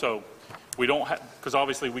 Okay. So we don't have, because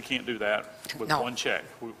obviously we can't do that with No. one check.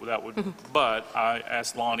 That would, but I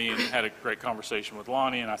asked Lonnie and had a great conversation with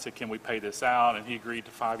Lonnie, and I said, can we pay this out? And he agreed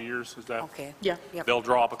to 5 years. Is that? Okay. Yeah. Yep. They'll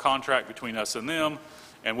draw up a contract between us and them,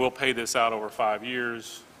 and we'll pay this out over 5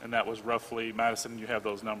 years. And that was roughly, Madison, you have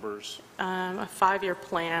those numbers. A 5-year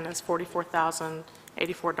plan is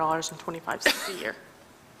 $44,084.25 a year.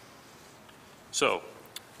 So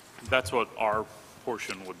that's what our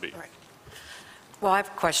portion would be. Right. Well, I have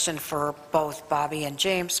a question for both Bobby and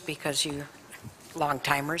James, because you're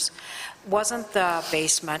long-timers. Wasn't the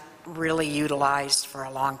basement really utilized for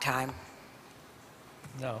a long time?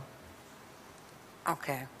 no.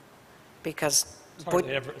 Okay. Because It's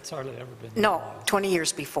hardly ever been No, utilized. 20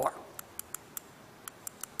 years before.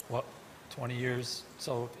 What, 20 years,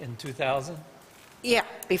 so in 2000? Yeah,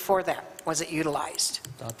 before that, was it utilized?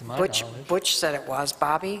 Not to my Butch, knowledge. Butch said it was.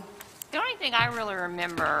 Bobby? The only thing I really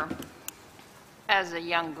remember as a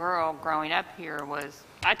young girl growing up here was,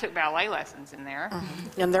 I took ballet lessons in there.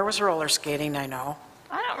 And there was roller skating, I know.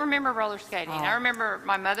 I don't remember roller skating. I remember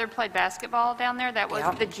my mother played basketball down there. That was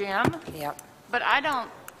Yep. the gym. Yep, But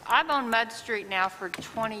I've owned Mud Street now for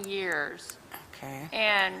 20 years. okay.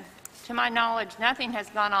 And to my knowledge, nothing has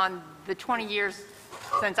gone on the 20 years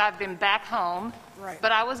since I've been back home. Right.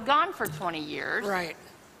 But I was gone for 20 years. Right,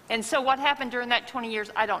 And so what happened during that 20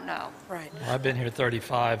 years, I don't know. right. Well, I've been here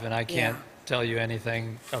 35, and I can't Yeah. tell you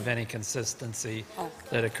anything of any consistency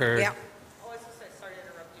that occurred. Yeah, Oh, I was just saying, sorry to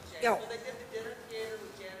interrupt you, Jane. Yo. Well, they did the dinner theater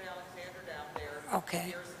with Janet Alexander down there. Okay.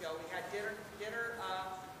 Years ago. We had dinner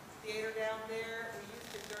theater down there. We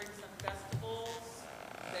used it during some festivals.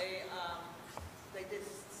 They did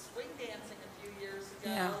swing dancing a few years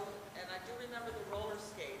ago. Yeah. And I do remember the roller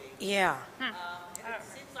skating. yeah. And it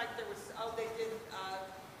seems like there was, they did,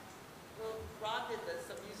 well, Ron did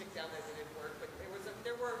some music down there that didn't work, but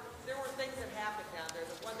there were things that happened down there.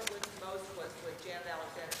 The one that was most was with Janet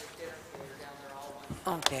Alexander's dinner theater down there all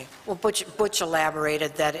one. Okay. Well, Butch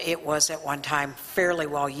elaborated that it was at one time fairly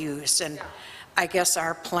well used, and I guess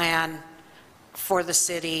our plan for the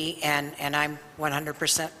city, and I'm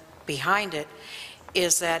 100% behind it,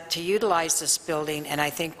 is that to utilize this building, and I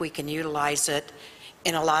think we can utilize it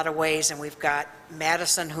in a lot of ways, and we've got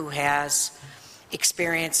Madison, who has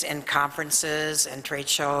experience in conferences and trade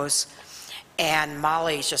shows, and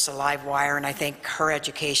Molly's just a live wire, and I think her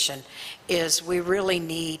education is we really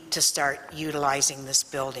need to start utilizing this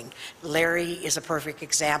building. Larry is a perfect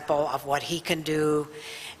example of what he can do,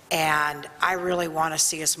 and I really want to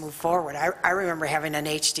see us move forward. I remember having an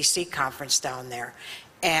HDC conference down there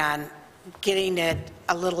and getting it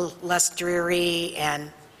a little less dreary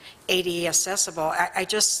and ADA accessible. I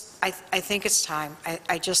think it's time.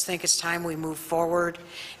 I just think it's time we move forward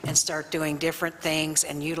and start doing different things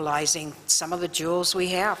and utilizing some of the jewels we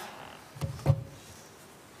have.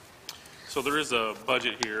 So there is a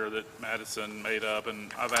budget here that Madison made up,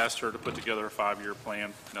 and I've asked her to put together a 5-year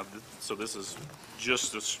plan. Now, so this is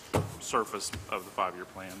just the surface of the 5-year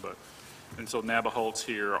plan, and so Navajo's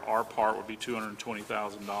here, our part would be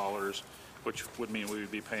 $220,000, which would mean we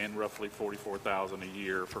would be paying roughly $44,000 a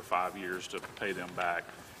year for 5 years to pay them back.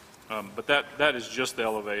 But that is just the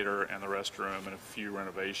elevator and the restroom and a few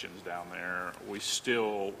renovations down there. We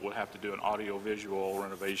still would have to do an audio-visual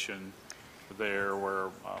renovation there where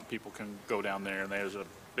people can go down there and there's a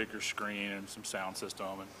bigger screen and some sound system.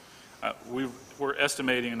 And we're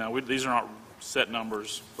estimating, now these are not set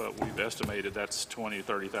numbers, but we've estimated that's $20,000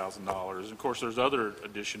 to $30,000. Of course, there's other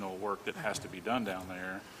additional work that has to be done down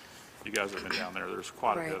there. You guys have been down there. There's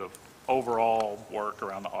quite a bit of overall work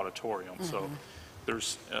around the auditorium. So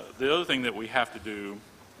there's the other thing that we have to do,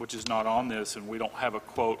 which is not on this, and we don't have a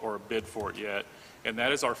quote or a bid for it yet, and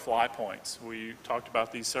that is our fly points. We talked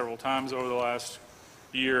about these several times over the last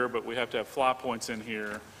year, but we have to have fly points in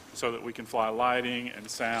here so that we can fly lighting and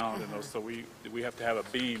sound and those. So we have to have a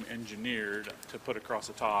beam engineered to put across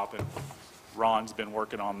the top, and Ron's been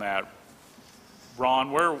working on that.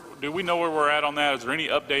 Ron, do we know where we're at on that? Is there any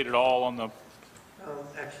update at all on the?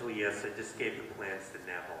 Actually, yes. I just gave the plans to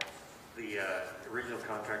Navajo. The original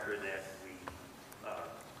contractor that we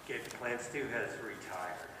gave the plans to has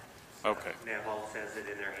retired. So Okay. Navajo has it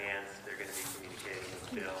in their hands. They're going to be communicating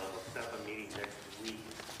with Bill. We'll set up a meeting next week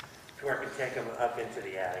to where I can take them up into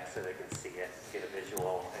the attic so they can see it, get a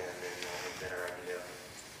visual, and then have a better idea of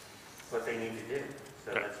what they need to do.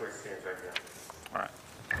 So Okay. that's where it stands right now. All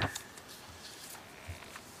right.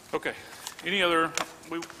 Okay. Any other,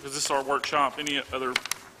 is this our workshop? Any other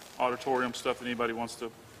auditorium stuff that anybody wants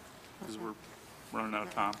to, because we're running out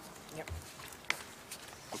of time? Yep.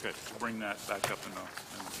 Okay, we'll bring that back up in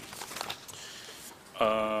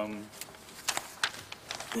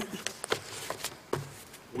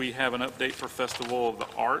we have an update for Festival of the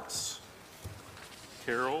Arts.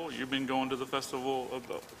 Carol, you've been going to the Festival of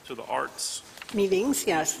the Arts Meetings,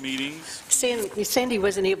 yes. meetings? Sandy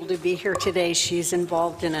wasn't able to be here today. She's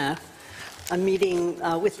involved in a meeting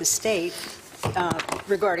with the state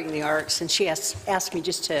regarding the arts, and she asked me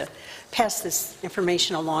just to pass this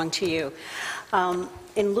information along to you.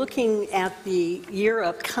 In looking at the year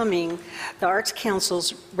upcoming, the Arts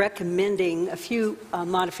Council's recommending a few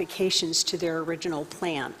modifications to their original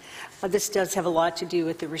plan. This does have a lot to do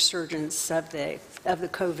with the resurgence of the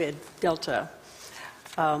COVID Delta.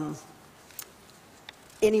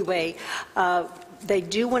 Anyway, They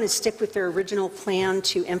do want to stick with their original plan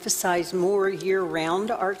to emphasize more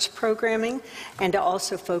year-round arts programming and to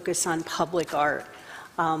also focus on public art,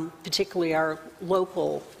 particularly our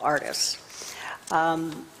local artists.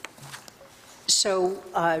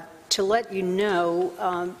 To let you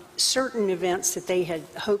know, certain events that they had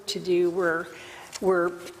hoped to do were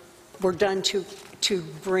done to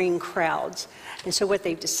bring crowds. And so what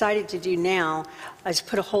they've decided to do now is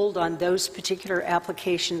put a hold on those particular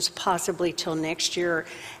applications possibly till next year,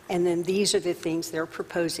 and then these are the things they're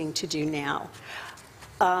proposing to do now.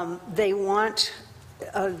 They want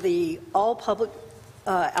the all public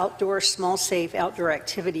outdoor, small, safe outdoor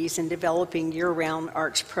activities and developing year-round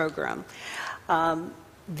arts program.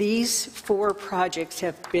 These 4 projects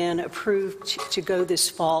have been approved to go this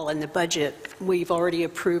fall, and the budget we've already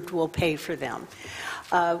approved will pay for them.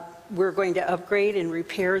 We're going to upgrade and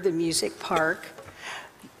repair the music park.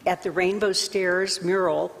 At the Rainbow Stairs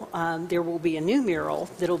mural, there will be a new mural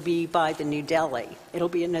that'll be by the New Delhi. It'll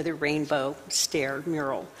be another Rainbow Stair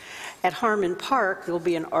mural. At Harmon Park, there'll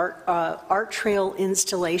be an art trail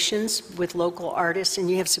installations with local artists, and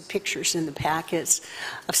you have some pictures in the packets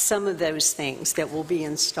of some of those things that will be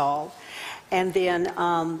installed. And then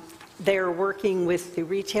they're working with the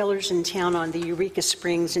retailers in town on the Eureka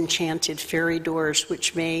Springs Enchanted Fairy Doors,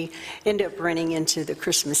 which may end up running into the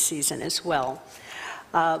Christmas season as well.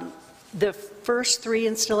 The first 3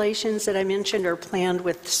 installations that I mentioned are planned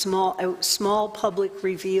with small public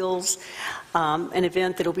reveals, an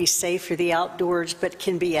event that'll be safe for the outdoors but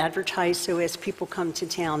can be advertised so as people come to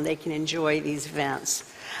town they can enjoy these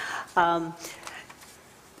events.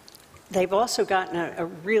 They've also gotten a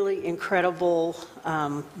really incredible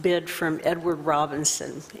bid from Edward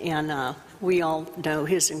Robinson, and we all know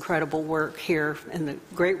his incredible work here and the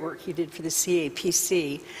great work he did for the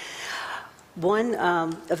CAPC. One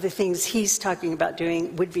of the things he's talking about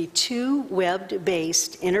doing would be 2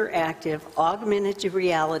 web-based, interactive, augmented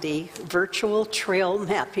reality, virtual trail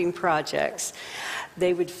mapping projects.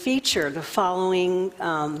 They would feature the following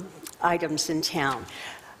items in town.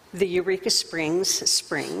 The Eureka Springs,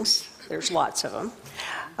 there's lots of them.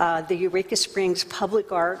 The Eureka Springs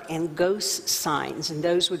public art and ghost signs, and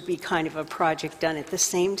those would be kind of a project done at the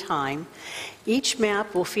same time. Each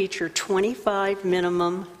map will feature 25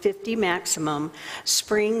 minimum, 50 maximum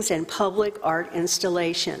springs and public art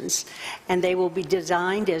installations, and they will be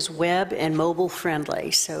designed as web and mobile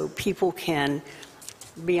friendly, so people can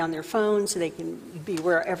be on their phones, they can be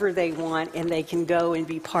wherever they want, and they can go and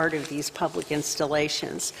be part of these public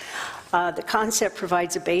installations. The concept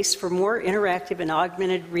provides a base for more interactive and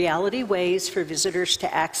augmented reality ways for visitors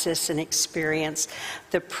to access and experience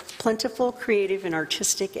the plentiful creative and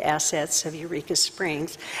artistic assets of Eureka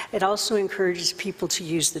Springs. It also encourages people to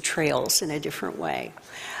use the trails in a different way.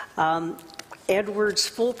 Edward's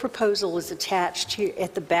full proposal is attached here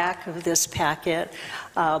at the back of this packet,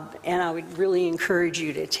 and I would really encourage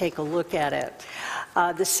you to take a look at it.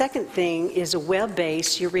 The second thing is a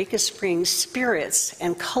web-based Eureka Springs Spirits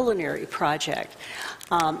and Culinary Project.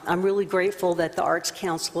 I'm really grateful that the Arts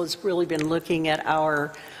Council has really been looking at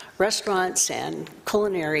our restaurants and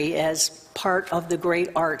culinary as part of the great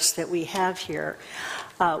arts that we have here.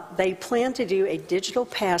 They plan to do a digital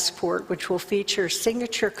passport which will feature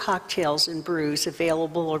signature cocktails and brews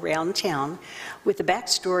available around town with a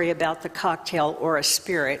backstory about the cocktail or a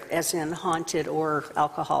spirit, as in haunted or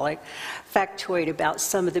alcoholic, factoid about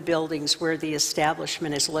some of the buildings where the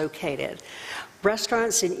establishment is located.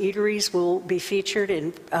 Restaurants and eateries will be featured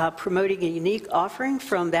in promoting a unique offering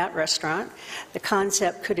from that restaurant. The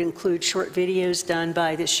concept could include short videos done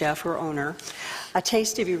by the chef or owner. A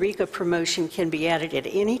Taste of Eureka promotion can be added at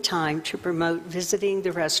any time to promote visiting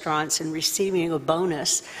the restaurants and receiving a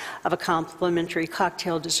bonus of a complimentary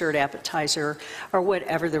cocktail, dessert, appetizer, or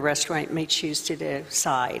whatever the restaurant may choose to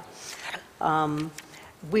decide.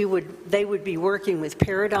 They would be working with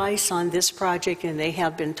Paradise on this project, and they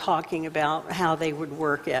have been talking about how they would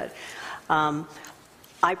work it.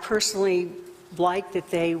 I personally like that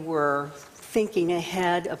they were thinking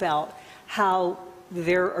ahead about how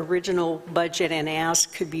their original budget and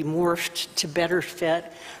ask could be morphed to better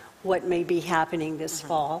fit what may be happening this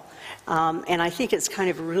fall. And I think it's kind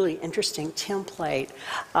of a really interesting template.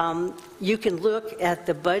 You can look at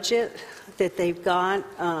the budget that they've got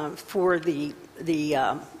for the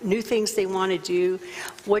new things they want to do,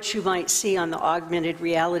 what you might see on the augmented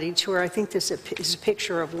reality tour. I think this is a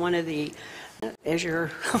picture of one of the, as you're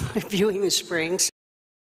viewing the springs,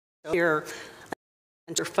 here,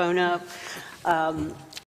 your phone up.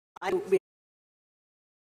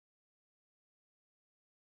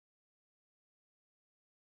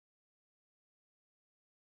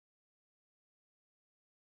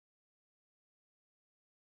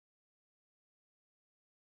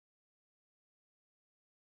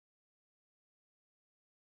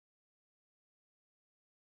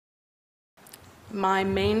 My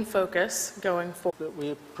main focus going forward, that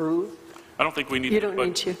we approve? I don't think we need. You don't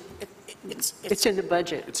need to. It's It's in the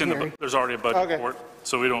budget, It's in the, Mary. there's already a budget Okay. for it,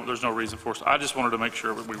 so we don't, there's no reason for us. I just wanted to make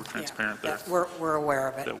sure that we were transparent there. We're aware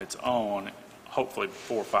of it. That it's on, hopefully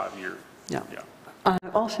 4 or 5 years. Yeah. Yeah.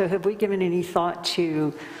 Also, have we given any thought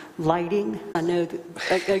to lighting? I know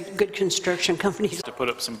that a good construction companies, To put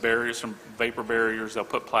up some barriers, some vapor barriers, they'll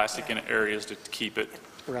put plastic in areas to keep it.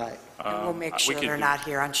 Right. And we'll make we sure could they're do- not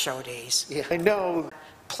here on show days. Yeah, I know.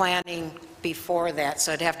 Planning before that,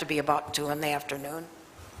 so it'd have to be about 2 in the afternoon.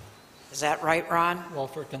 Is that right, Ron? Well,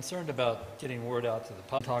 if we're concerned about getting word out to the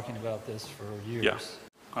public, talking about this for years.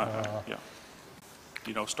 Yeah. Yeah.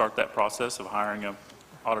 You know, start that process of hiring a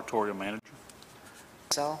auditorium manager.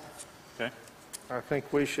 So, Okay? I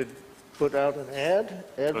think we should put out an ad,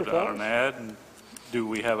 Put out an advertise. ad, and do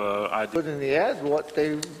we have a idea? Put in the ad what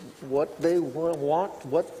they want,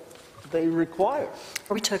 what they require.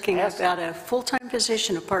 are we talking about a full-time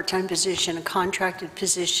position, a part-time position, a contracted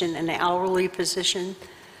position, an hourly position?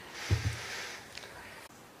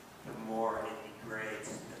 The more it degrades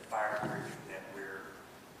the fireproofing that we're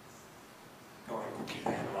going to be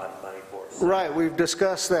paying a lot of money for. So, Right, we've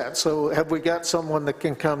discussed that. So have we got someone that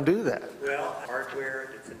can come do that? well,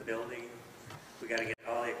 hardware that's in the building, we got to get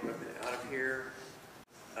all the equipment out of here.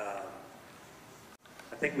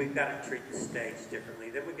 I think we've got to treat the stage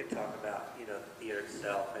differently. Then we can talk about, you know, the theater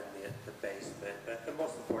itself and the basement. But the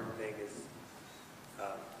most important thing is,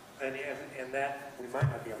 and that, we might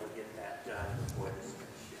not be able to get that done before this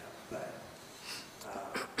next show.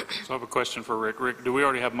 But So I have a question for Rick. Rick, do we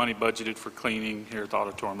already have money budgeted for cleaning here at the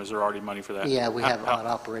auditorium? Is there already money for that? Yeah, we have How- an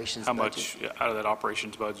operations How budget. much out of that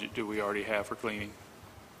operations budget do we already have for cleaning?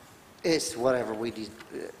 It's whatever we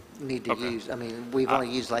need to Okay. use. I mean, we've only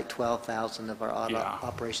used like 12,000 of our Yeah.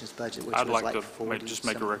 operations budget, which I'd was like like to 40. just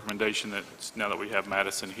make a some. recommendation that now that we have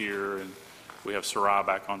Madison here and we have Sarai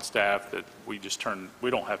back on staff, that we we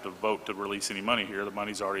don't have to vote to release any money here. The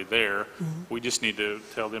money's already there. We just need to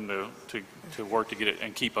tell them to work to get it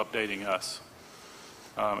and keep updating us,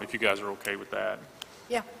 if you guys are okay with that.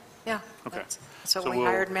 yeah. Okay. That's So what we we'll-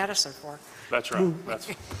 hired Madison for. That's right. That's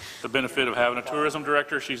the benefit of having a tourism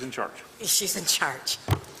director. She's in charge. She's in charge.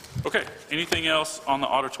 Okay, anything else on the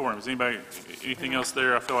auditorium? Is anybody, anything else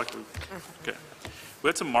there? I feel like okay. We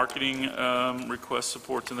had some marketing request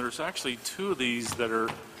supports, and there's actually 2 of these that are,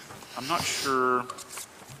 I'm not sure,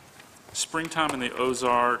 springtime in the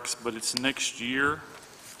Ozarks, but it's next year.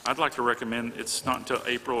 I'd like to recommend, it's not until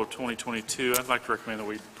April of 2022, I'd like to recommend that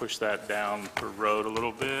we push that down the road a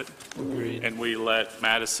little bit. Agreed. And we let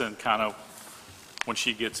Madison kind of, when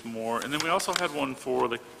she gets more, and then we also had one for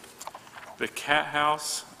the cat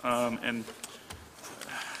house, and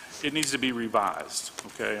it needs to be revised,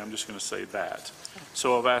 okay? I'm just going to say that.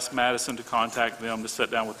 So I've asked Madison to contact them, to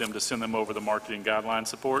sit down with them, to send them over the marketing guideline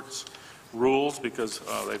supports, rules, because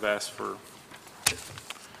they've asked for,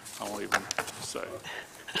 I won't even say.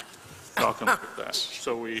 Y'all can look at that.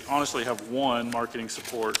 So we honestly have one marketing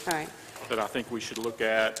support All right. that I think we should look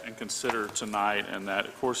at and consider tonight, and that,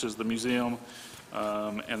 of course, is the museum,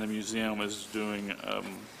 and the museum is doing,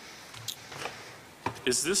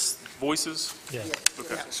 is this Voices? Yes.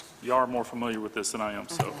 Okay. Y'all are more familiar with this than I am,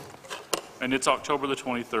 so. And it's October the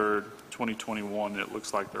 23rd, 2021, and it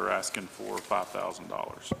looks like they're asking for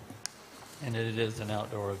 $5,000. And it is an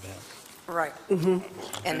outdoor event. Right.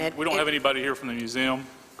 And We don't have anybody here from the museum,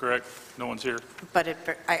 correct? No one's here? But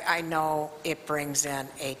I know it brings in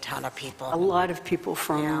a ton of A people. lot of people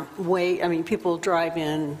from people drive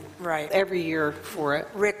in Right. every year for it.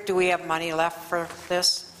 Rick, do we have money left for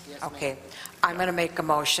this? Yes. Okay. I'm going to make a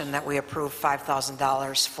motion that we approve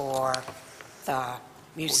 $5,000 for the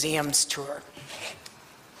museum's tour.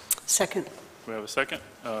 Second. We have a second?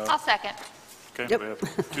 I'll second. Okay, Yep. we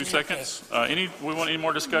have 2 seconds. We want any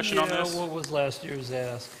more discussion on this? Yeah, what was last year's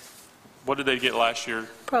ask? What did they get last year?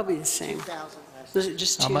 Probably the same. 2,000. Was it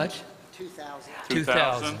just 2? How much? 2,000.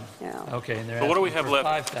 2,000? Yeah. Okay, and they're But what do we asking have for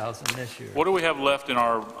left? 5,000 this year. What do we have left in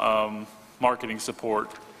our marketing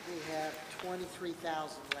support, We have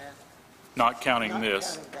 23,000 left. not counting Not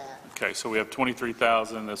this? counting that. Okay, so we have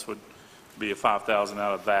 23,000, this would be a 5,000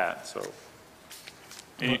 out of that, so.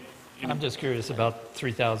 I'm just curious about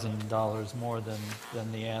 $3,000 more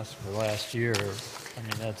than the ask for last year. I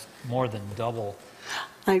mean, that's more than double.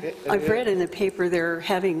 I've read in the paper they're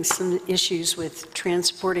having some issues with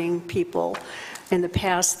transporting people. In the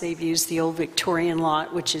past, they've used the old Victorian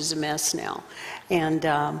lot, which is a mess now.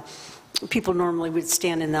 And people normally would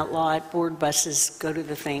stand in that lot, board buses, go to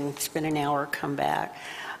the thing, spend an hour, come back.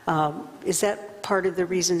 Is that part of the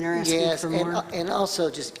reason they're asking Yes, for more? and also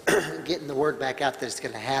just getting the word back out that it's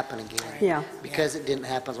going to happen again. Yeah. Because it didn't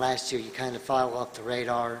happen last year, you kind of fall off the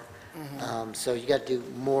radar. So you got to do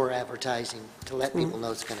more advertising to let people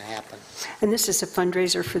know it's going to happen. And this is a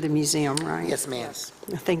fundraiser for the museum, right? Yes, ma'am.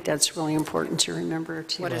 I think that's really important to remember,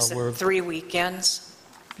 too. What is Well, we're- it, 3 weekends?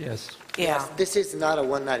 Yes. Yeah, This is not a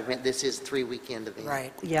one-night event, this is 3-weekend event.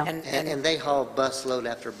 right. Yeah. And they haul busload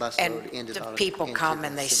after busload And into the the... people into come the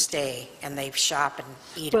and they cemetery. stay, and they shop and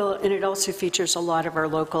eat. Well, and it also features a lot of our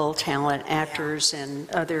local talent, actors and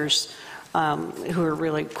others who are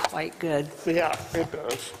really quite good. Yeah, it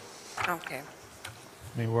does. Okay.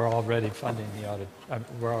 I mean, we're already funding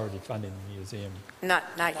we're already funding the museum. Not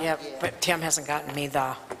yet, but Tim hasn't gotten me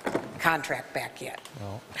the contract back yet.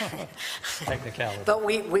 Well, technicality. But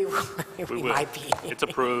we We will. might be. It's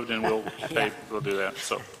approved, and we'll Yeah. we'll do that,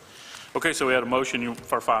 so. Okay, so we had a motion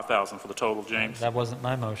for 5,000 for the total, James? That wasn't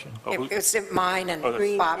my motion. Oh, who- It's mine and Oh, that's-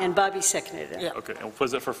 Green, Bob. and Bobby seconded it. Yeah. Okay, and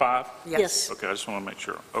was it for 5? Yes. Okay, I just want to make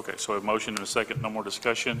sure. Okay, so a motion and a second, no more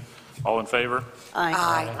discussion. All in favor? Aye.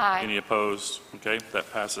 Aye. Any opposed? Okay,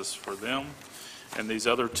 that passes for them. And these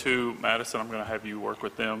other two, Madison, I'm going to have you work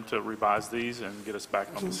with them to revise these and get us back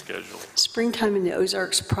on the schedule. Springtime in the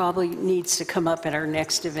Ozarks probably needs to come up at our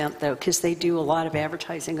next event, though, because they do a lot of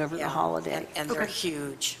advertising over the Yeah. holiday. And they're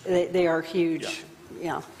huge. They are huge,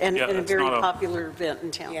 yeah, and Yeah, a it's very not a- popular event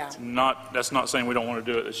in town. Yeah. That's not saying we don't want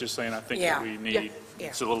to do it, it's just saying I think Yeah. that we need, Yeah.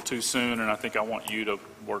 it's a little too soon, and I think I want you to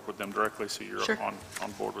work with them directly so you're Sure.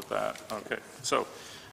 on board with that. Okay, so